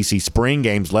 2 SEC spring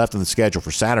games left on the schedule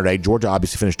for Saturday. Georgia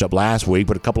obviously finished up last week,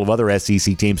 but a couple of other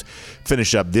SEC teams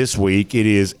finish up this week. It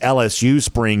is LSU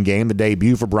spring game, the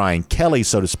debut for Brian Kelly,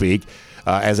 so to speak,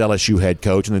 as LSU head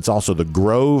coach, and it's also the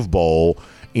Grove Bowl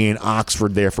in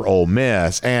Oxford there for Ole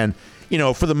Miss. And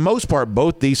for the most part,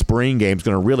 both these spring games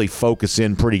going to really focus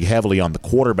in pretty heavily on the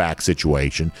quarterback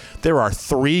situation. There are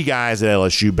 3 guys at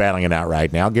LSU battling it out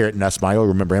right now. Garrett Nussmeier,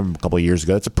 remember him a couple of years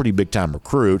ago. That's a pretty big-time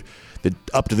recruit that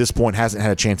up to this point hasn't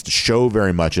had a chance to show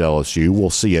very much at LSU. We'll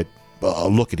see it.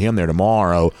 Look at him there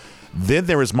tomorrow. Then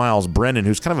there is Miles Brennan,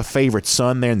 who's kind of a favorite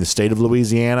son there in the state of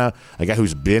Louisiana, a guy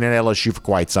who's been at LSU for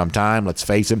quite some time. Let's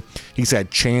face it, he's had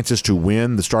chances to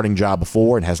win the starting job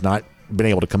before and has not been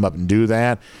able to come up and do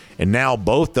that. And now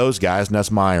both those guys,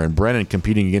 Nussmeier and Brennan,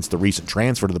 competing against the recent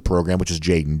transfer to the program, which is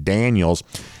Jaden Daniels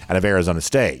out of Arizona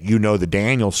State. You know the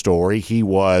Daniels story. He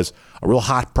was a real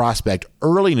hot prospect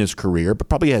early in his career, but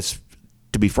probably has,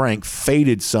 to be frank,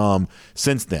 faded some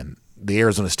since then. The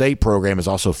Arizona State program has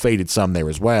also faded some there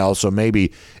as well, so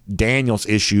maybe Daniels'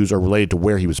 issues are related to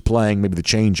where he was playing. Maybe the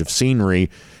change of scenery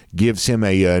gives him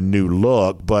a new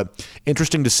look. But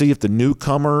interesting to see if the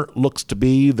newcomer looks to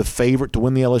be the favorite to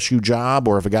win the LSU job,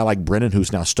 or if a guy like Brennan,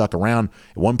 who's now stuck around,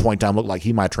 at one point in time looked like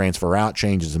he might transfer out,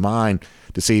 changes his mind,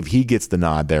 to see if he gets the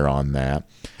nod there on that.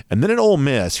 And then at Ole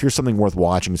Miss, here's something worth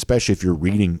watching, especially if you're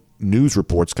reading news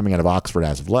reports coming out of Oxford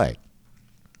as of late.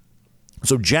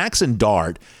 So Jackson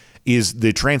Dart is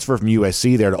the transfer from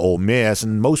USC there to Ole Miss,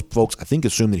 and most folks, I think,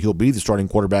 assume that he'll be the starting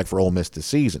quarterback for Ole Miss this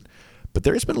season. But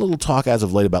there's been a little talk as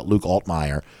of late about Luke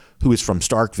Altmaier, who is from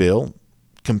Starkville,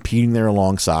 competing there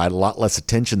alongside. A lot less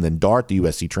attention than Dart, the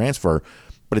USC transfer.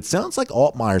 But it sounds like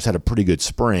Altmaier's had a pretty good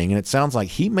spring, and it sounds like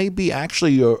he may be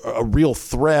actually a real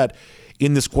threat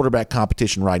in this quarterback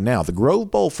competition right now. The Grove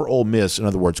Bowl for Ole Miss, in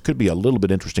other words, could be a little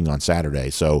bit interesting on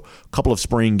Saturday. So a couple of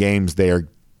spring games there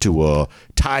to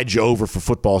tide you over for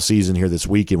football season here this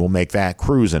weekend. We'll make that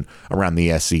cruising around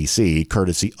the SEC,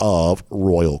 courtesy of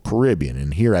Royal Caribbean.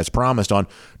 And here, as promised on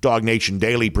Dog Nation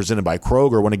Daily, presented by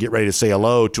Kroger, I want to get ready to say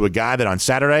hello to a guy that on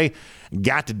Saturday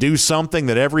got to do something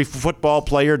that every football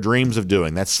player dreams of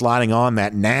doing. That's sliding on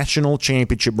that national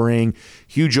championship ring.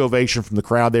 Huge ovation from the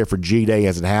crowd there for G-Day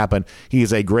as it happened. He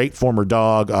is a great former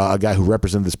Dog, a guy who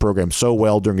represented this program so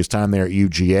well during his time there at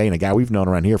UGA, and a guy we've known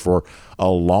around here for a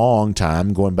long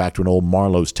time, going back to an old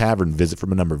Marlowe's Tavern visit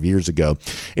from a number of years ago.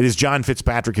 It is John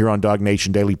Fitzpatrick here on Dog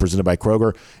Nation Daily, presented by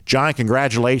Kroger. John,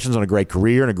 congratulations on a great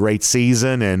career and a great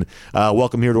season, and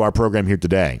welcome here to our program here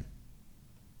today.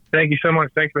 Thank you so much.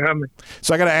 Thanks for having me.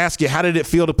 So I got to ask you, how did it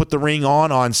feel to put the ring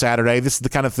on Saturday? This is the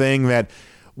kind of thing that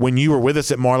when you were with us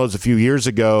at Marlowe's a few years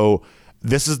ago,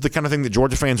 this is the kind of thing that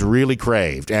Georgia fans really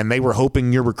craved, and they were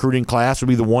hoping your recruiting class would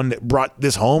be the one that brought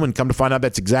this home, and come to find out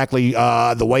that's exactly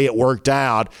the way it worked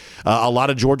out. A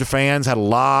lot of Georgia fans had a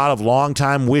lot of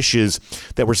long-time wishes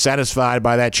that were satisfied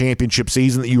by that championship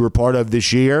season that you were part of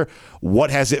this year. What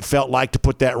has it felt like to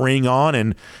put that ring on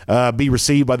and be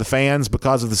received by the fans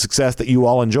because of the success that you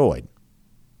all enjoyed?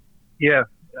 Yeah,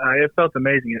 it felt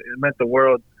amazing. It meant the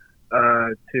world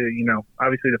to,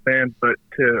 obviously the fans, but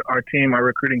to our team, our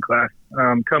recruiting class.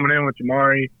 Coming in with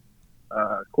Jamari,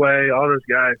 Quay, all those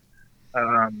guys,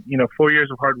 4 years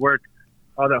of hard work,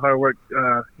 all that hard work,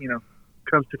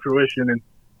 comes to fruition,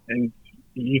 and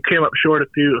you came up short a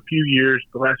few years,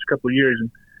 the last couple of years,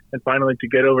 and finally to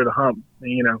get over the hump,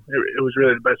 it was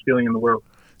really the best feeling in the world.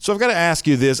 So I've got to ask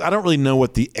you this. I don't really know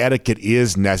what the etiquette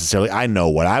is necessarily. I know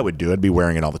what I would do. I'd be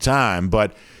wearing it all the time.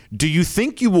 But do you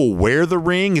think you will wear the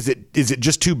ring? Is it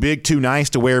just too big, too nice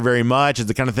to wear very much? Is it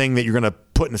the kind of thing that you're going to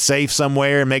put in a safe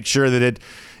somewhere and make sure that it,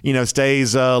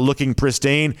 stays looking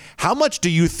pristine. How much do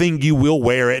you think you will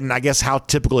wear it? And I guess how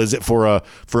typical is it for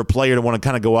a player to want to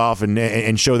kind of go off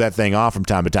and show that thing off from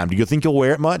time to time? Do you think you'll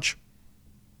wear it much?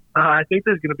 I think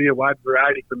there's going to be a wide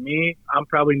variety. For me, I'm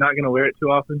probably not going to wear it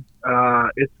too often.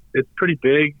 It's pretty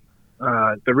big.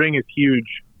 The ring is huge,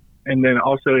 and then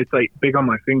also it's like big on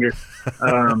my finger.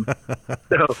 And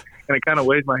it kind of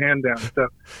weighs my hand down. So,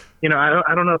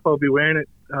 I don't know if I'll be wearing it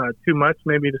too much.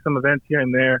 Maybe to some events here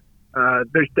and there.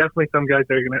 There's definitely some guys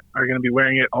that are gonna be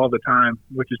wearing it all the time,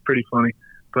 which is pretty funny.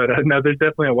 But no, there's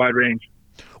definitely a wide range.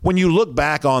 When you look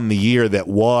back on the year that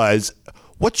was,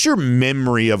 what's your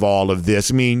memory of all of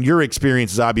this? I mean, your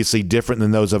experience is obviously different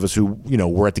than those of us who,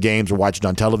 were at the games or watched it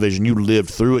on television. You lived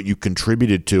through it. You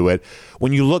contributed to it.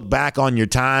 When you look back on your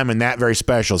time in that very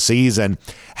special season,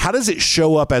 how does it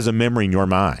show up as a memory in your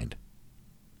mind?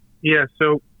 Yeah,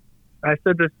 so I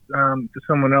said this to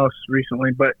someone else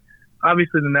recently, but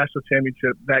obviously the national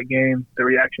championship, that game, the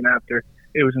reaction after,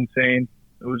 it was insane.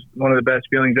 It was one of the best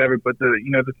feelings ever. But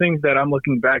the things that I'm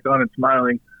looking back on and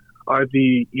smiling are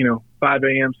the 5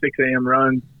 a.m., 6 a.m.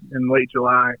 runs in late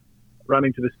July,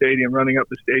 running to the stadium, running up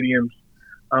the stadiums,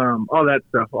 all that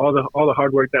stuff, all the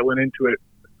hard work that went into it.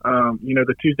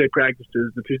 The Tuesday practice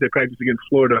against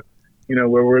Florida,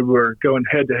 where we were going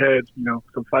head to head,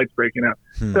 some fights breaking out,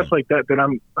 stuff like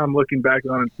that I'm looking back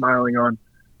on and smiling on,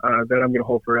 that I'm going to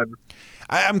hold forever.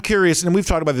 I'm curious, and we've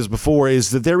talked about this before, is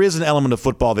that there is an element of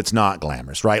football that's not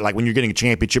glamorous, right? Like when you're getting a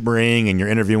championship ring and you're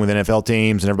interviewing with NFL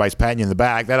teams and everybody's patting you in the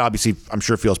back, that obviously, I'm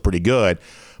sure, feels pretty good.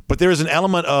 But there is an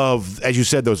element of, as you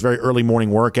said, those very early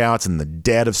morning workouts in the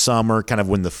dead of summer, kind of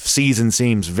when the season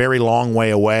seems very long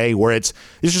way away, where it's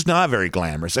just not very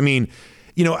glamorous. I mean,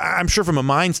 I'm sure from a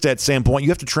mindset standpoint, you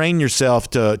have to train yourself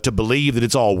to believe that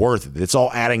it's all worth it, that it's all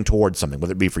adding towards something,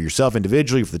 whether it be for yourself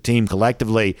individually, for the team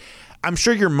collectively. I'm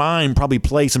sure your mind probably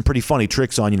plays some pretty funny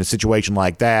tricks on you in a situation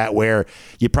like that, where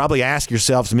you probably ask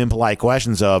yourself some impolite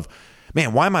questions of,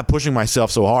 man, why am I pushing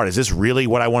myself so hard? Is this really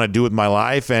what I want to do with my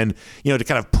life? And, to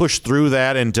kind of push through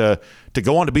that and to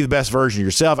go on to be the best version of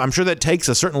yourself, I'm sure that takes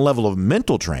a certain level of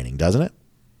mental training, doesn't it?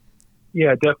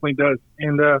 Yeah, it definitely does.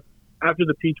 And after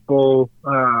the Peach Bowl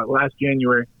last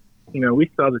January,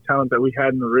 we saw the talent that we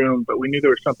had in the room, but we knew there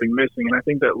was something missing. And I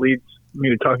think that leads me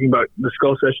to talking about the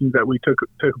skull sessions that we took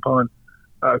upon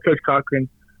Coach Cochran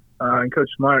and Coach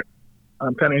Smart.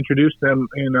 Kind of introduced them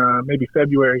in maybe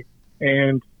February.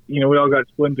 And, we all got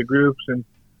split into groups, and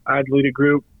I'd lead a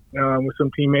group with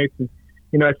some teammates.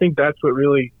 And, I think that's what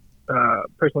really,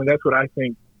 personally, that's what I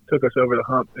think took us over the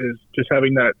hump, is just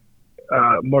having that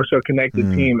more so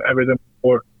connected team ever than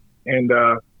before. And,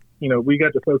 we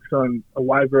got to focus on a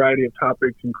wide variety of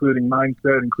topics, including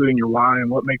mindset, including your why and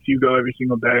what makes you go every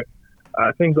single day,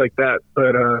 things like that.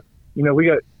 But, we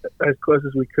got as close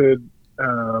as we could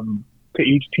to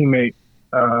each teammate,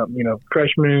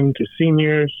 freshmen to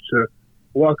seniors to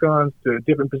walk-ons to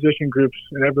different position groups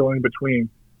and everyone in between.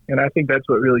 And I think that's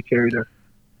what really carried us.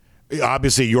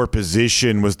 Obviously, your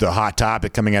position was the hot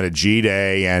topic coming out of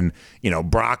G-Day, and,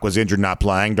 Brock was injured not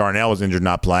playing. Darnell was injured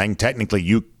not playing. Technically,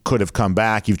 you could have come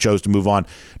back. You've chose to move on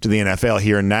to the NFL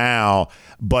here now.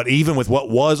 But even with what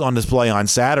was on display on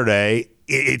Saturday,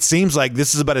 it seems like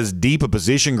this is about as deep a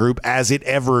position group as it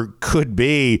ever could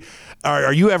be.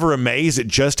 Are you ever amazed at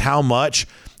just how much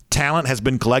talent has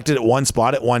been collected at one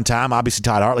spot at one time? Obviously,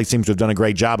 Todd Hartley seems to have done a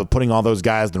great job of putting all those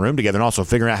guys in the room together and also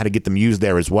figuring out how to get them used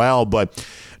there as well. But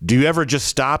do you ever just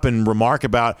stop and remark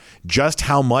about just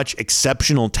how much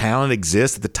exceptional talent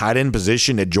exists at the tight end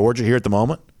position at Georgia here at the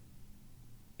moment?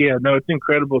 Yeah, no, it's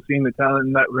incredible seeing the talent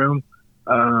in that room.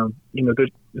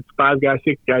 It's 5 guys,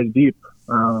 6 guys deep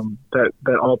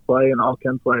that all play and all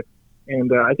can play.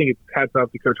 And I think it's hats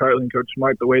off to Coach Hartley and Coach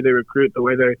Smart, the way they recruit, the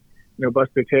way they,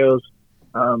 bust their tails,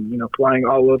 flying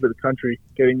all over the country,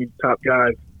 getting these top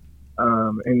guys.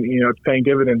 And it's paying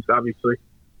dividends, obviously.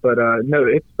 But, no,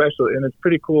 it's special, and it's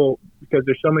pretty cool because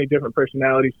there's so many different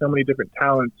personalities, so many different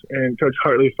talents, and Coach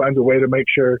Hartley finds a way to make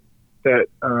sure that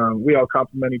we all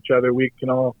complement each other. We can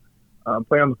all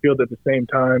play on the field at the same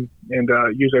time and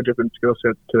use our different skill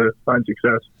sets to find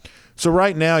success. So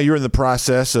right now you're in the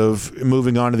process of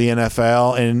moving on to the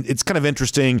NFL, and it's kind of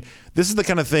interesting. This is the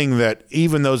kind of thing that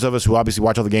even those of us who obviously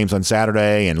watch all the games on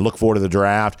Saturday and look forward to the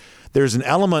draft, there's an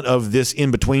element of this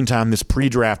in-between time, this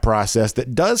pre-draft process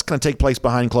that does kind of take place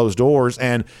behind closed doors.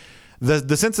 And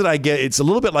the sense that I get, it's a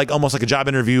little bit like almost like a job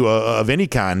interview of any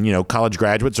kind. College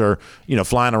graduates are,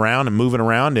 flying around and moving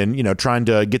around and, trying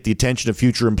to get the attention of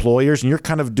future employers. And you're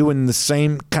kind of doing the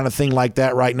same kind of thing like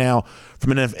that right now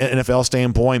from an NFL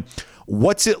standpoint.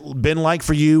 What's it been like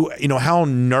for you? How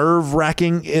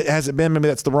nerve-wracking has it been? Maybe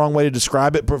that's the wrong way to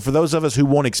describe it. But for those of us who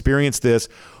won't experience this,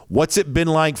 what's it been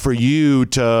like for you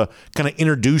to kind of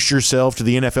introduce yourself to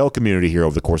the NFL community here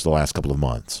over the course of the last couple of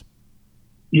months?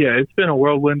 Yeah, it's been a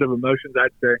whirlwind of emotions,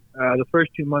 I'd say. The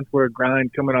first 2 months were a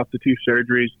grind, coming off the 2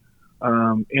 surgeries,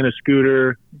 in a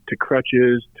scooter to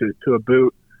crutches to a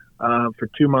boot for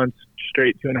 2 months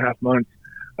straight, 2.5 months.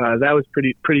 That was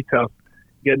pretty tough.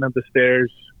 Getting up the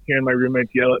stairs, hearing my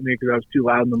roommates yell at me because I was too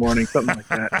loud in the morning, something like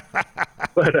that.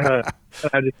 But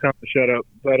I just tell them to shut up.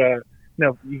 But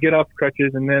you get off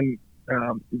crutches, and then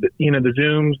the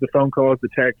Zooms, the phone calls, the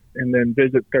texts, and then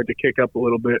visits start to kick up a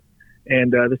little bit.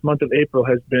 And this month of April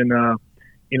has been,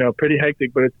 pretty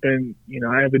hectic, but it's been,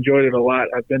 I have enjoyed it a lot.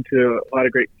 I've been to a lot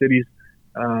of great cities,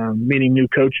 meeting new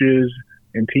coaches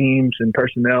and teams and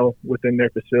personnel within their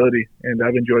facility, and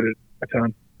I've enjoyed it a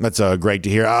ton. That's great to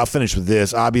hear. I'll finish with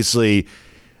this. Obviously,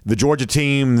 the Georgia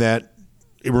team that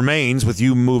it remains with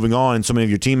you moving on and so many of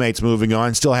your teammates moving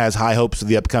on still has high hopes for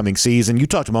the upcoming season. You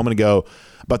talked a moment ago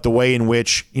about the way in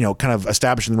which, kind of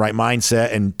establishing the right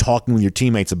mindset and talking with your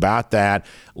teammates about that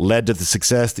led to the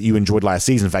success that you enjoyed last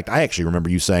season. In fact, I actually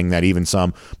remember you saying that even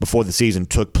some before the season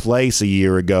took place a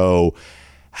year ago.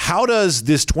 How does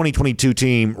this 2022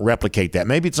 team replicate that?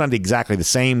 Maybe it's not exactly the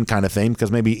same kind of thing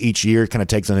because maybe each year kind of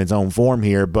takes on its own form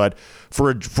here. But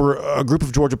for a group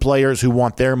of Georgia players who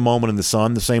want their moment in the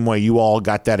sun the same way you all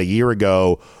got that a year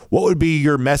ago, what would be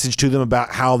your message to them about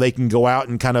how they can go out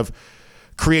and kind of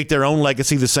create their own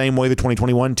legacy the same way the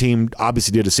 2021 team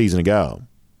obviously did a season ago?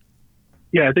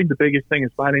 Yeah, I think the biggest thing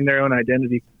is finding their own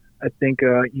identity. I think,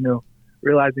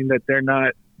 realizing that they're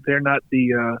not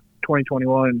the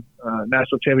 2021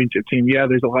 national championship team. Yeah,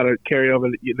 there's a lot of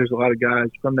carryover. There's a lot of guys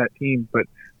from that team, but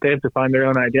they have to find their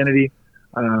own identity.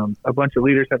 A bunch of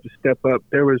leaders have to step up.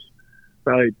 There was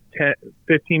probably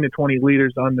 15 to 20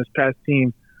 leaders on this past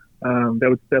team that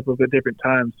would step up at different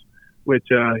times, which,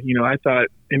 I thought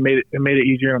it made it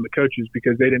easier on the coaches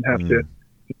because they didn't have to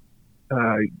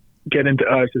get into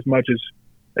us as much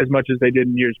as they did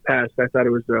in years past. I thought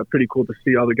it was pretty cool to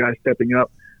see all the guys stepping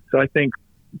up. So I think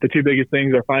the 2 biggest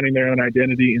things are finding their own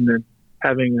identity and then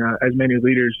having as many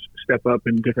leaders step up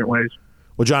in different ways.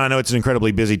 Well, John, I know it's an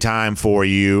incredibly busy time for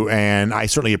you, and I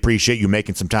certainly appreciate you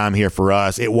making some time here for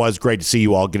us. It was great to see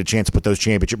you all get a chance to put those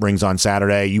championship rings on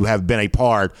Saturday. You have been a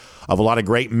part of a lot of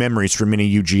great memories for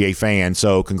many UGA fans,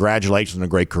 so congratulations on a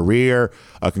great career.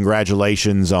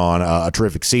 Congratulations on a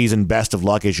terrific season. Best of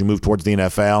luck as you move towards the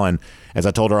NFL. And as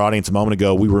I told our audience a moment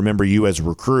ago, we remember you as a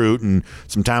recruit and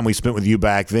some time we spent with you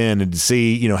back then, and to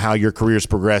see how your career's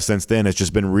progressed since then has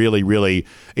just been really, really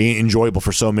enjoyable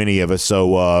for so many of us.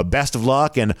 So best of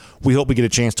luck, and we hope we get a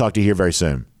chance to talk to you here very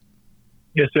soon.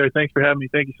 Yes, sir. Thanks for having me.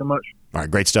 Thank you so much. All right,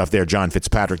 great stuff there. John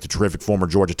Fitzpatrick, the terrific former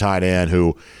Georgia tight end,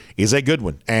 who is a good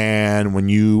one. And when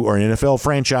you are an NFL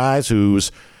franchise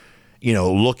who's,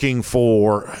 looking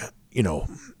for,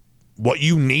 what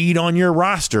you need on your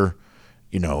roster,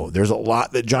 there's a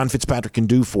lot that John Fitzpatrick can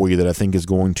do for you that I think is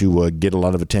going to get a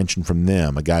lot of attention from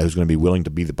them. A guy who's going to be willing to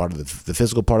be the part of the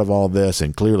physical part of all of this,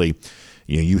 and clearly,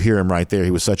 you hear him right there.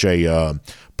 He was such a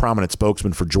prominent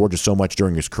spokesman for Georgia so much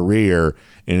during his career,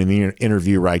 and in the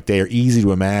interview right there, easy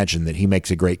to imagine that he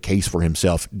makes a great case for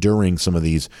himself during some of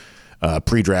these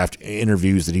pre-draft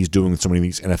interviews that he's doing with so many of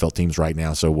these NFL teams right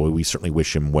now. So we certainly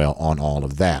wish him well on all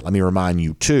of that. Let me remind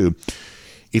you, too,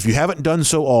 if you haven't done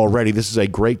so already, this is a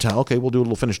great time. Okay, we'll do a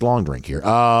little finished long drink here.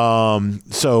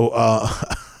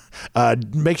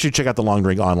 Make sure you check out the Long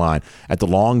Drink online at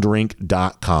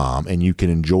thelongdrink.com, and you can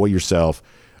enjoy yourself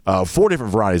 4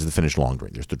 different varieties of the finished long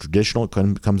drink. There's the traditional, it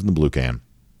comes in the blue can,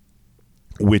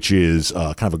 which is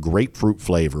kind of a grapefruit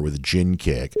flavor with a gin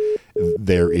kick.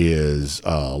 There is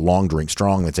Long Drink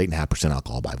Strong, that's 8.5%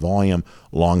 alcohol by volume.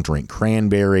 Long Drink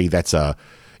Cranberry, that's a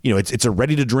it's a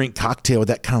ready-to-drink cocktail with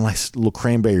that kind of nice little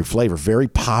cranberry flavor. Very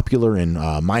popular in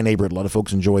my neighborhood. A lot of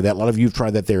folks enjoy that. A lot of you have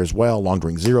tried that there as well. Long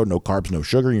Drink Zero, no carbs, no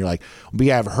sugar. And you're like, but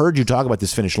yeah, I've heard you talk about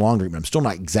this finished long drink, but I'm still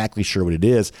not exactly sure what it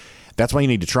is. That's why you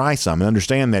need to try some and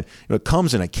understand that it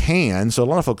comes in a can. So a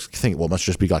lot of folks think, well, it must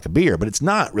just be like a beer, but it's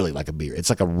not really like a beer. It's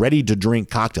like a ready-to-drink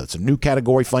cocktail. It's a new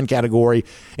category, fun category.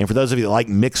 And for those of you that like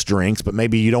mixed drinks, but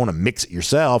maybe you don't want to mix it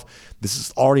yourself, this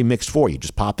is already mixed for you.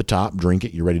 Just pop the top, drink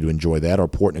it. You're ready to enjoy that, or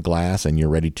pour it in a glass, and you're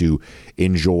ready to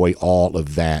enjoy all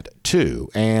of that too.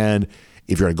 And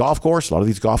if you're at a golf course, a lot of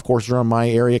these golf courses around my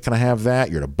area kind of have that.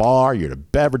 You're at a bar, you're at a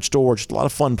beverage store, just a lot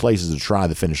of fun places to try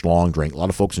the finished long drink. A lot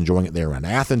of folks enjoying it there around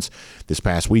Athens this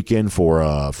past weekend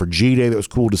for G-Day. That was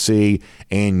cool to see.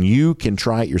 And you can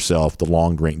try it yourself,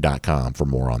 thelongdrink.com for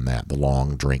more on that.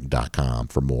 Thelongdrink.com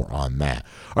for more on that.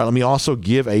 All right, let me also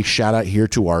give a shout out here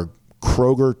to our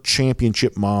Kroger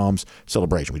Championship Moms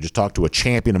celebration. We just talked to a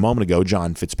champion a moment ago,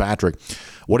 John Fitzpatrick,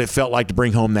 what it felt like to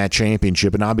bring home that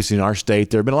championship. And obviously in our state,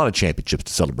 there have been a lot of championships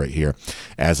to celebrate here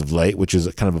as of late, which is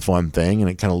kind of a fun thing. And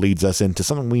it kind of leads us into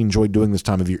something we enjoy doing this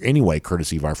time of year anyway,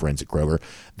 courtesy of our friends at Kroger.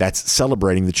 That's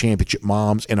celebrating the championship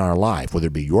moms in our life, whether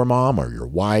it be your mom or your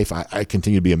wife. I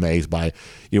continue to be amazed by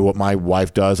what my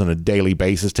wife does on a daily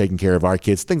basis, taking care of our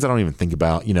kids, things I don't even think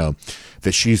about,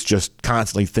 that she's just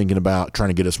constantly thinking about trying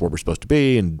to get us where we're supposed to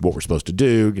be and what we're supposed to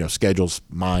do. Schedules,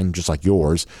 mine just like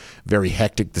yours, very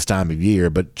hectic this time of year,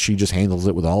 but she just handles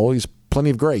it with always plenty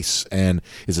of grace. And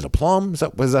is it a plum? Is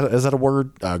that a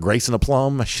word? Grace and a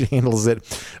plum? She handles it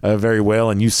very well.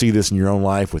 And you see this in your own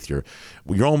life with your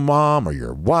own mom or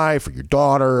your wife or your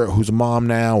daughter who's a mom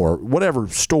now, or whatever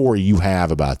story you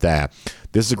have about that.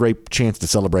 This is a great chance to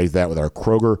celebrate that with our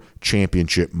Kroger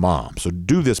Championship Mom. So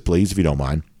do this, please, if you don't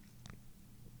mind.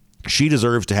 She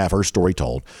deserves to have her story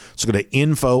told. So go to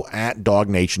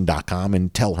info@dognation.com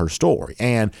and tell her story.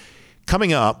 And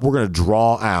coming up, we're going to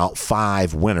draw out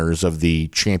 5 winners of the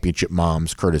Championship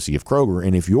Moms courtesy of Kroger.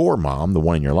 And if your mom, the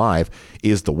one in your life,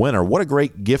 is the winner, what a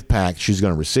great gift pack she's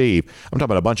going to receive. I'm talking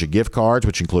about a bunch of gift cards,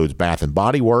 which includes Bath &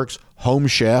 Body Works, Home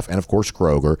Chef, and of course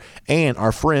Kroger. And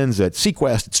our friends at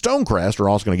Sequest at Stonecrest are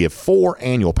also going to give 4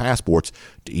 annual passports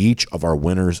to each of our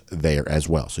winners there as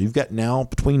well. So you've got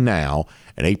between now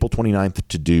and April 29th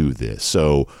to do this.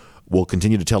 So we'll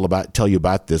continue to tell you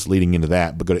about this leading into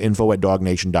that, but go to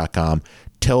info@dognation.com.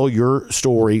 Tell your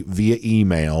story via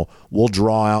email. We'll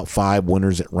draw out 5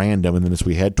 winners at random, and then as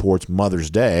we head towards Mother's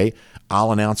Day,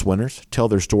 I'll announce winners, tell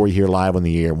their story here live on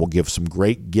the air, and we'll give some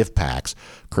great gift packs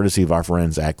courtesy of our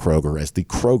friends at Kroger as the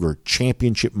Kroger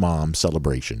Championship Mom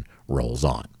celebration rolls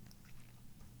on.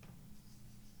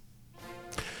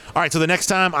 All right, so the next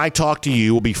time I talk to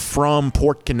you will be from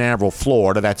Port Canaveral,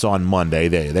 Florida. That's on Monday.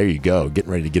 There you go,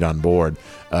 getting ready to get on board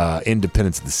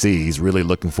Independence of the Seas. Really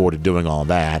looking forward to doing all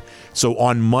that. So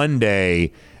on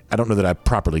Monday, I don't know that I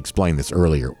properly explained this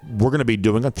earlier. We're going to be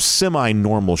doing a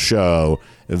semi-normal show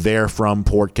there from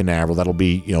Port Canaveral. That'll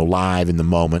be, live in the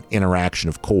moment, interaction,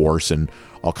 of course, and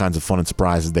all kinds of fun and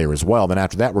surprises there as well. Then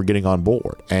after that, we're getting on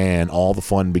board, and all the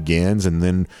fun begins. And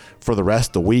then for the rest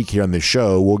of the week here on this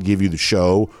show, we'll give you the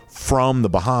show from the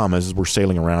Bahamas as we're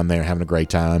sailing around there, having a great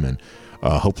time, and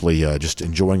hopefully just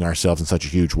enjoying ourselves in such a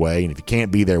huge way. And if you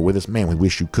can't be there with us, man, we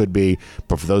wish you could be.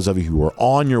 But for those of you who are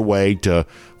on your way to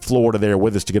Florida there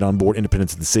with us to get on board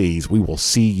Independence of the Seas, we will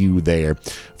see you there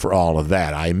for all of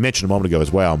that. I mentioned a moment ago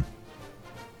as well,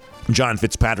 John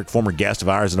Fitzpatrick, former guest of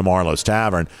ours at Marlowe's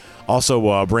Tavern,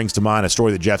 also brings to mind a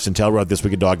story that Jeff Sentell wrote this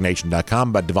week at DogNation.com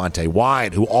about Devontae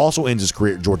Wyatt, who also ends his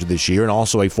career at Georgia this year, and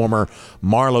also a former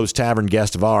Marlowe's Tavern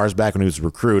guest of ours back when he was a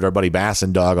recruit. Our buddy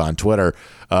Bassin Dog on Twitter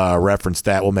referenced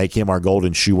that. We'll make him our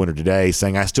golden shoe winner today,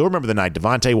 saying, I still remember the night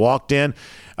Devontae walked in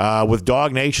with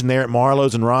Dog Nation there at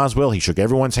Marlowe's in Roswell. He shook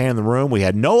everyone's hand in the room. We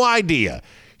had no idea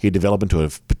he'd develop into a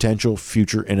potential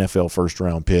future NFL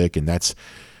first-round pick, and that's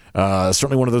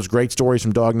certainly one of those great stories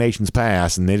from Dog Nation's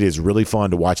past, and it is really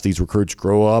fun to watch these recruits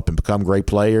grow up and become great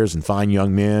players and find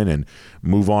young men and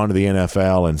move on to the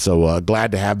NFL. And so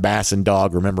glad to have Bass and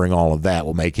Dog remembering all of that.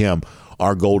 We'll make him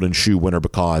our golden shoe winner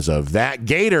because of that.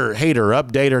 Gator hater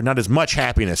updater, not as much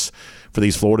happiness for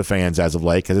these Florida fans as of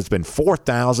late, because it's been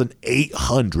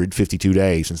 4,852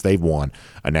 days since they've won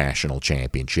a national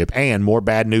championship. And more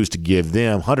bad news to give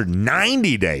them.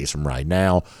 190 days from right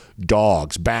now,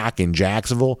 Dogs back in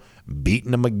Jacksonville, beating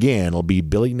them again. It'll be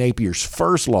Billy Napier's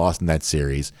first loss in that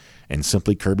series and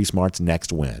simply Kirby Smart's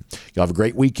next win. Y'all have a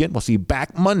great weekend. We'll see you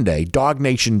back Monday. Dog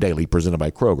Nation Daily, presented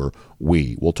by Kroger.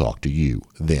 We will talk to you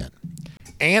then.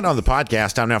 And on the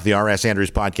podcast, time now for the R.S.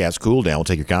 Andrews Podcast Cool Down. We'll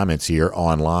take your comments here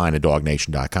online at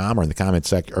DogNation.com or in the comments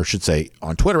section, or I should say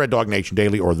on Twitter at DogNation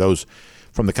Daily, or those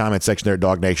from the comment section there at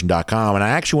DogNation.com. And I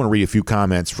actually want to read a few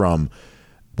comments from,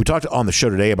 we talked on the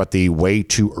show today about the way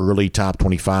too early top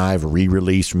 25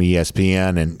 re-release from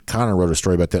ESPN, and Connor wrote a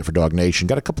story about that for Dog Nation.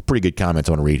 Got a couple pretty good comments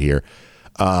I want to read here.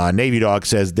 Navy Dog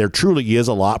says, there truly is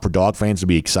a lot for Dog fans to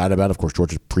be excited about. Of course,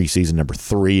 Georgia's preseason number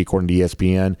 3, according to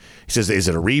ESPN. He says, is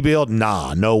it a rebuild?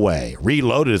 Nah, no way.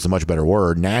 Reloaded is a much better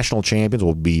word. National champions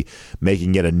will be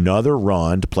making yet another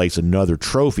run to place another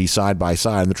trophy side by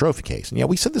side in the trophy case. And yeah,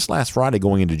 we said this last Friday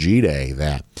going into G-Day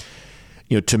that,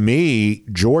 to me,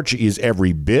 Georgia is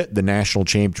every bit the national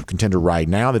championship contender right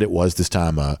now that it was this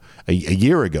time a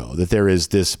year ago. That there is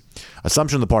this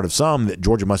assumption on the part of some that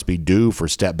Georgia must be due for a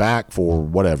step back for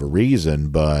whatever reason,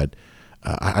 but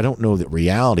I don't know that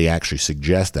reality actually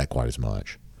suggests that quite as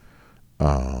much.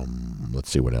 Let's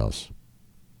see what else.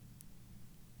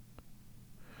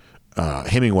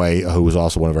 Hemingway, who was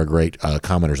also one of our great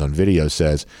commenters on video,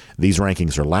 says these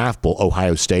rankings are laughable.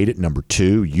 Ohio State at number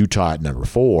 2, Utah at number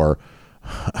 4.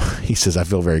 He says, I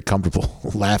feel very comfortable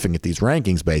laughing at these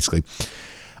rankings, basically.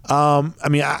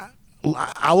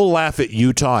 I will laugh at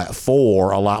Utah at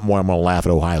 4 a lot more. I'm going to laugh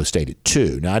at Ohio State at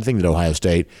 2. Now, I think that Ohio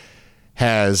State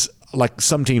has, like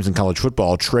some teams in college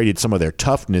football, traded some of their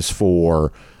toughness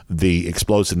for the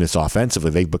explosiveness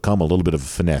offensively. They've become a little bit of a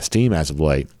finesse team as of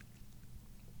late.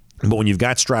 But when you've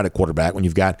got Stroud at quarterback, when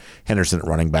you've got Henderson at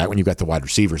running back, when you've got the wide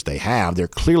receivers they have, they're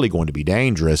clearly going to be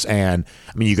dangerous. And,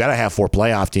 you got to have 4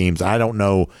 playoff teams. I don't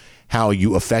know how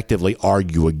you effectively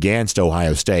argue against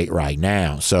Ohio State right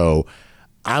now. So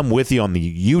I'm with you on the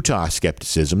Utah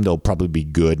skepticism. They'll probably be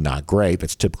good, not great.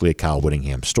 That's typically a Kyle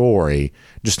Whittingham story.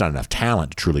 Just not enough talent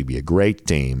to truly be a great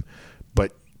team.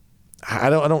 But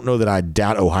I don't know that I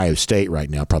doubt Ohio State right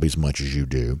now probably as much as you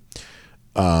do.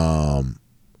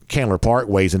 Candler Park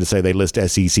weighs in to say they list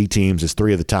SEC teams as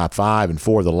 3 of the top 5 and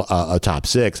 4 of the top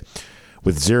 6,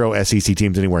 with 0 SEC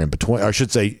teams anywhere in between. Or I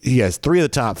should say he has 3 of the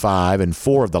top 5 and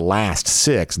 4 of the last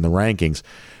 6 in the rankings,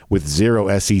 with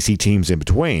 0 SEC teams in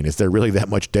between. Is there really that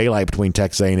much daylight between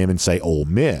Texas A&M and, say, Ole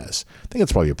Miss? I think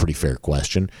that's probably a pretty fair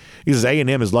question. He says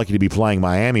A&M is lucky to be playing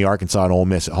Miami, Arkansas, and Ole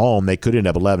Miss at home. They could end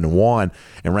up 11-1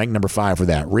 and rank number 5 for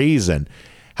that reason.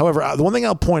 However, the one thing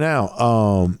I'll point out,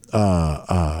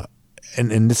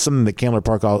 and this is something that Candler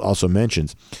Park also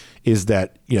mentions, is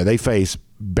that they face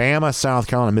Bama, South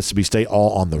Carolina, Mississippi State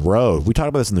all on the road. We talked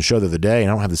about this in the show the other day,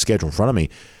 and I don't have the schedule in front of me.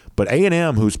 But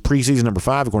A&M, who's preseason number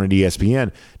 5 according to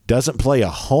ESPN, doesn't play a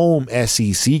home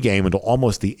SEC game until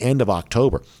almost the end of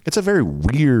October. It's a very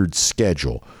weird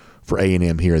schedule for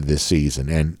A&M here this season.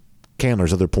 And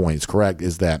Candler's other point is correct,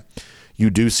 is that you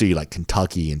do see like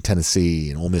Kentucky and Tennessee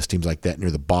and Ole Miss teams like that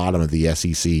near the bottom of the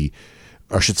SEC,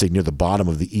 or I should say near the bottom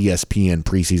of the ESPN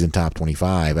preseason top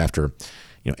 25 after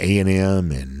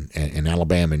A&M and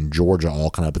Alabama and Georgia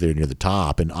all kind of up there near the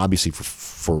top. And obviously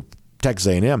for Texas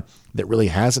A&M, that really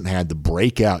hasn't had the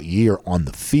breakout year on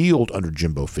the field under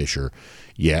Jimbo Fisher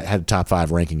yet. Had a top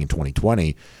 5 ranking in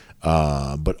 2020,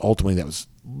 but ultimately that was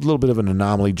a little bit of an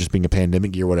anomaly, just being a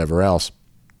pandemic year, whatever else.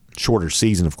 Shorter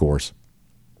season, of course.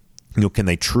 Can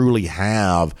they truly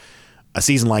have a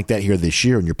season like that here this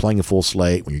year when you're playing a full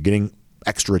slate, when you're getting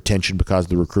extra attention because of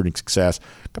the recruiting success?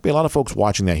 Could be a lot of folks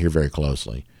watching that here very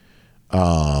closely.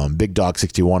 Big Dog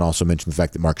 61 also mentioned the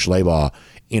fact that Mark Schlabach,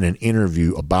 in an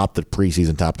interview about the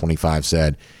preseason top 25,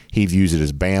 said he views it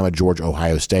as Bama, Georgia,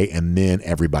 Ohio State, and then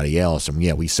everybody else. And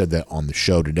yeah, we said that on the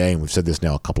show today, and we've said this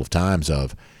now a couple of times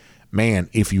of, man,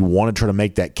 if you want to try to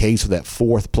make that case for that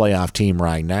 4th playoff team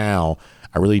right now,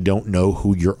 I really don't know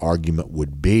who your argument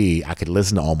would be. I could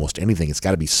listen to almost anything. It's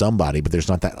got to be somebody, but there's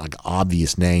not that like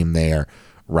obvious name there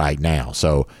right now.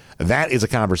 So that is a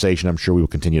conversation I'm sure we will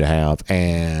continue to have,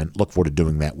 and look forward to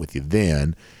doing that with you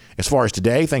then. As far as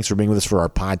today, thanks for being with us for our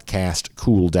podcast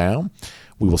Cool Down.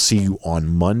 We will see you on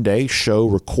Monday. Show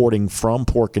recording from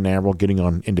Port Canaveral, getting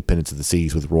on Independence of the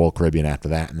Seas with Royal Caribbean after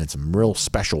that, and then some real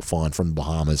special fun from the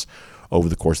Bahamas over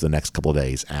the course of the next couple of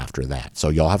days after that. So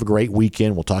y'all have a great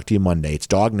weekend. We'll talk to you Monday. It's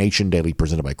Dog Nation Daily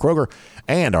presented by Kroger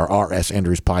and our R.S.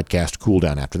 Andrews podcast Cool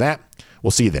Down after that.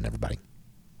 We'll see you then, everybody.